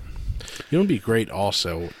for that. You know, it'd be great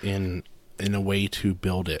also in a way to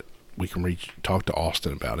build it. We can talk to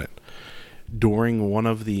Austin about it during one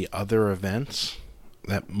of the other events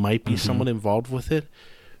that might be somewhat involved with it.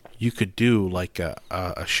 You could do like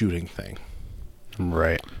a shooting thing,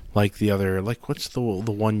 right? Like the other, like what's the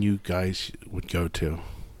one you guys would go to?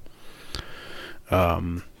 What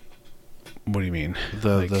do you mean?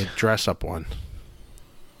 The dress up one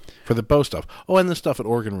for the bow stuff. Oh, and the stuff at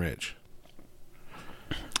Oregon Ridge.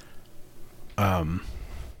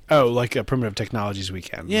 Like a Primitive Technologies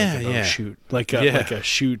weekend. Shoot. Like a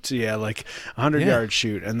shoot, like 100-yard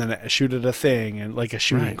shoot, and then a shoot at a thing, and like a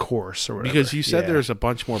shooting course or whatever. Because you said there's a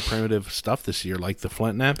bunch more primitive stuff this year, like the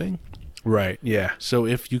flint knapping. Right, yeah. So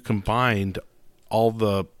if you combined all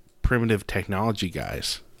the Primitive Technology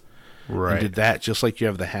guys, and did that just like you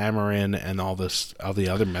have the hammer in and all the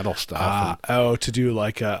other metal stuff. To do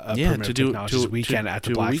like a Primitive Technologies weekend at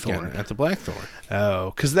the Blackthorn. At the Blackthorn. Oh,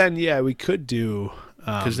 because then we could do.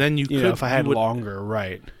 Because then you could, if I had longer,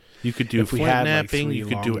 right? You could do flint knapping. Like you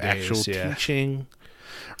could do actual teaching,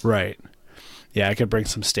 right? Yeah, I could bring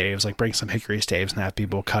some staves, like bring some hickory staves, and have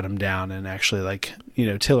people cut them down and actually like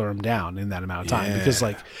tiller them down in that amount of time. Because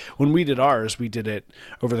like when we did ours, we did it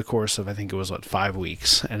over the course of, I think it was 5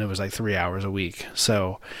 weeks, and it was like 3 hours a week.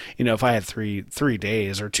 So if I had three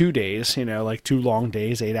days or 2 days, like 2 long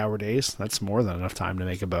days, 8-hour days, that's more than enough time to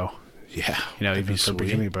make a bow. Yeah, even for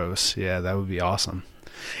beginning bows. Yeah, that would be awesome.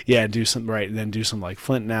 Yeah, do some like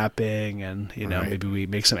flint knapping, and maybe we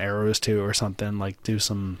make some arrows too or something. Like do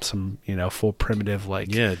some full primitive, like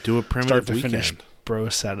do a primitive start to weekend. Finish bow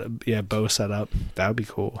setup. That would be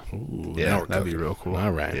cool. Ooh, that'd be real cool.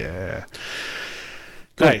 All right, yeah.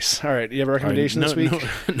 Good. Nice. All right, you have a recommendation this week?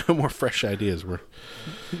 No more fresh ideas.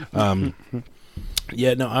 Well,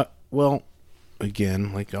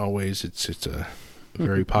 again, like always, it's a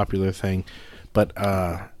very popular thing, but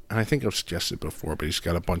and I think I've suggested before, but he's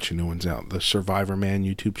got a bunch of new ones out. The Survivor Man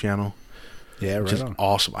YouTube channel, which is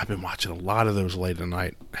awesome. I've been watching a lot of those late at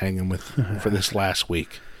night, hanging with for this last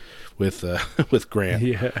week with Grant,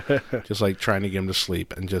 just like trying to get him to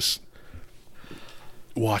sleep and just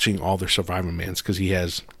watching all their Survivor Mans, because he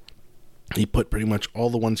put pretty much all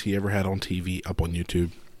the ones he ever had on TV up on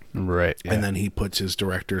YouTube, right? Yeah. And then he puts his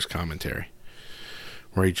director's commentary,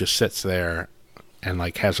 where he just sits there and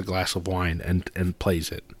like has a glass of wine and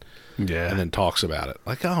plays it. Yeah. And then talks about it.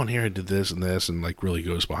 Like, oh, and here I did this and this, and like really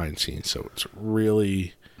goes behind the scenes. So it's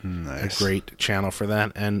really a great channel for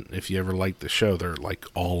that. And if you ever like the show, they're like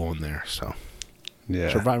all on there. So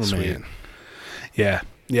Survivor Man. Yeah.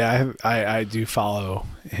 Yeah, I do follow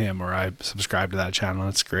him, or I subscribe to that channel.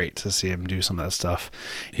 It's great to see him do some of that stuff.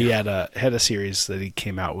 He had a series that he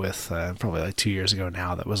came out with probably like 2 years ago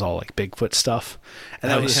now that was all like Bigfoot stuff, and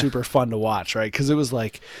that was super fun to watch, right? Because it was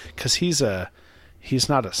like, because he's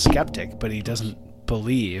not a skeptic, but he doesn't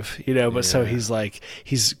believe, but so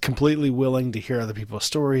he's completely willing to hear other people's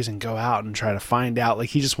stories and go out and try to find out.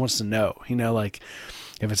 Like he just wants to know, like.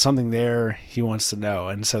 If it's something there, he wants to know,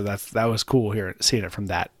 and so that was cool seeing it from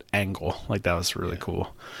that angle. Like that was really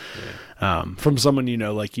cool. Yeah. From someone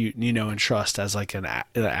like and trust as like an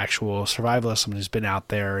actual survivalist, someone who's been out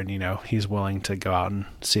there, and he's willing to go out and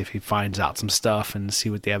see if he finds out some stuff and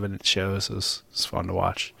see what the evidence shows. It's fun to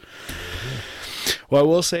watch. Mm-hmm. Well, I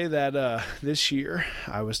will say that this year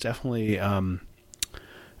I was definitely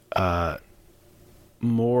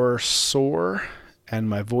more sore and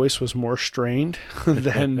my voice was more strained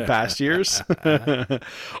than past years.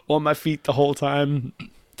 On my feet the whole time.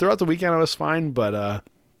 Throughout the weekend I was fine, but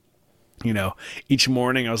each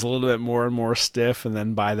morning I was a little bit more and more stiff, and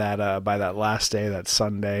then by that last day, that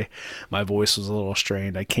Sunday, my voice was a little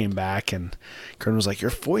strained. I came back and Kern was like,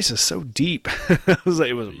 "Your voice is so deep." I was like,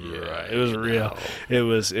 it was real. It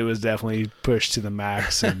was definitely pushed to the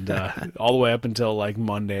max, and all the way up until like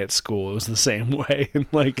Monday at school, it was the same way. And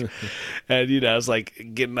I was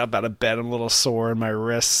like getting up out of bed, I'm a little sore, and my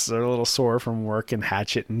wrists are a little sore from working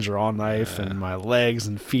hatchet and draw knife, and my legs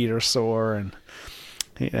and feet are sore, and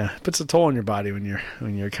yeah, it puts a toll on your body when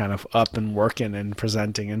you're kind of up and working and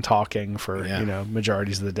presenting and talking for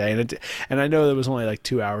majorities of the day. And I know there was only like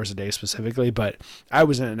 2 hours a day specifically, but I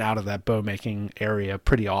was in and out of that bow making area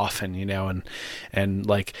pretty often, and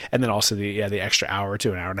then also the extra hour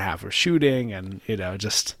to an hour and a half of shooting, and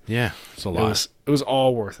it's a lot. It was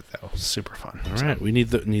all worth it though. Super fun. All right, we need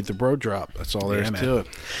the bro drop. That's all there is to it.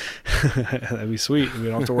 That'd be sweet. We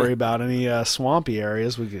don't have to worry about any swampy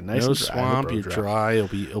areas. We get nice. No and dry. swamp. You're dry.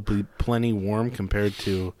 It'll be plenty warm compared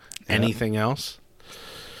to anything else.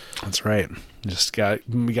 That's right.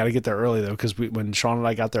 We got to get there early though, because when Sean and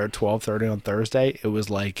I got there at 12:30 on Thursday, it was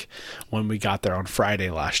like when we got there on Friday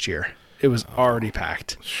last year. It was already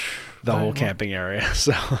packed. The whole camping area.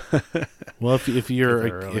 So, well, if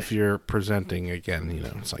you're presenting again,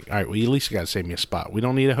 it's like, all right, well, at least you got to save me a spot. We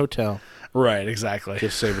don't need a hotel, right? Exactly.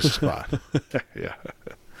 Just save us a spot. Yeah.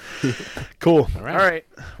 Cool. All right.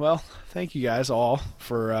 Well, thank you guys all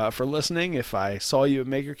for listening. If I saw you at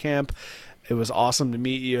Maker Camp, it was awesome to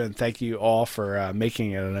meet you, and thank you all for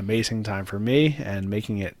making it an amazing time for me and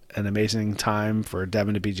making it an amazing time for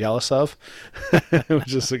Devin to be jealous of.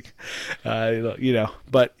 Which is like, but you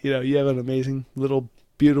have an amazing little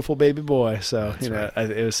beautiful baby boy. So right.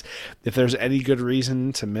 It was, if there's any good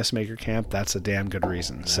reason to miss Maker Camp, that's a damn good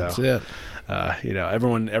reason. That's it.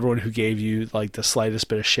 Everyone who gave you like the slightest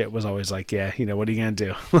bit of shit was always like, yeah, what are you gonna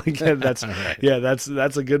do? Like that's right. Yeah, that's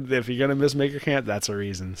a good. If you're gonna miss Maker Camp, that's a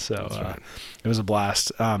reason. So right. It was a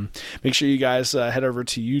blast. Make sure you guys head over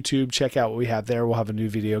to YouTube, check out what we have there. We'll have a new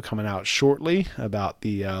video coming out shortly about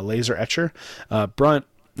the laser etcher. Brunt.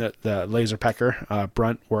 The laser pecker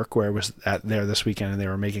Brunt Workwear was there this weekend, and they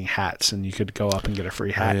were making hats, and you could go up and get a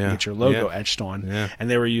free hat and get your logo etched on. And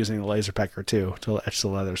they were using the laser pecker too to etch the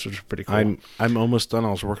leathers, which was pretty cool. I'm almost done. I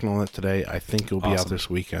was working on it today. I think it'll be out this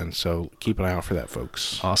weekend, so keep an eye out for that,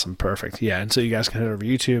 folks. Awesome. Perfect. Yeah, and so you guys can head over to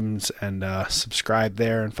YouTube and subscribe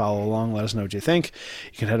there and follow along. Let us know what you think.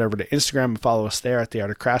 You can head over to Instagram and follow us there at The Art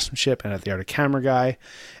of Craftsmanship and at The Art of Camera Guy.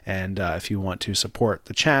 And if you want to support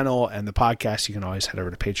the channel and the podcast, you can always head over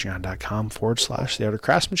to patreon.com/The Art of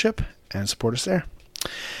Craftsmanship and support us there.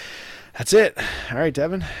 That's it. All right,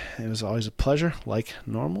 Devin. It was always a pleasure, like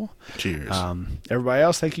normal. Cheers. Everybody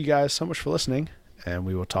else, thank you guys so much for listening, and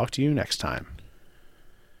we will talk to you next time.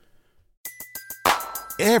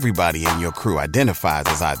 Everybody in your crew identifies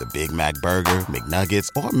as either Big Mac Burger, McNuggets,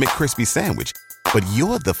 or McCrispy Sandwich, but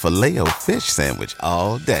you're the Filet-O-Fish Sandwich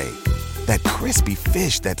all day. That crispy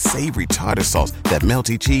fish, that savory tartar sauce, that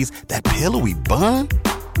melty cheese, that pillowy bun.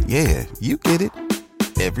 Yeah, you get it.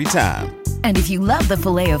 Every time. And if you love the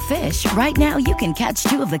Filet-O-Fish, right now you can catch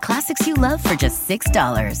two of the classics you love for just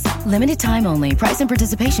 $6. Limited time only. Price and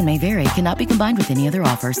participation may vary. Cannot be combined with any other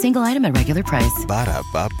offer. Single item at regular price.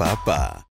 Ba-da-ba-ba-ba.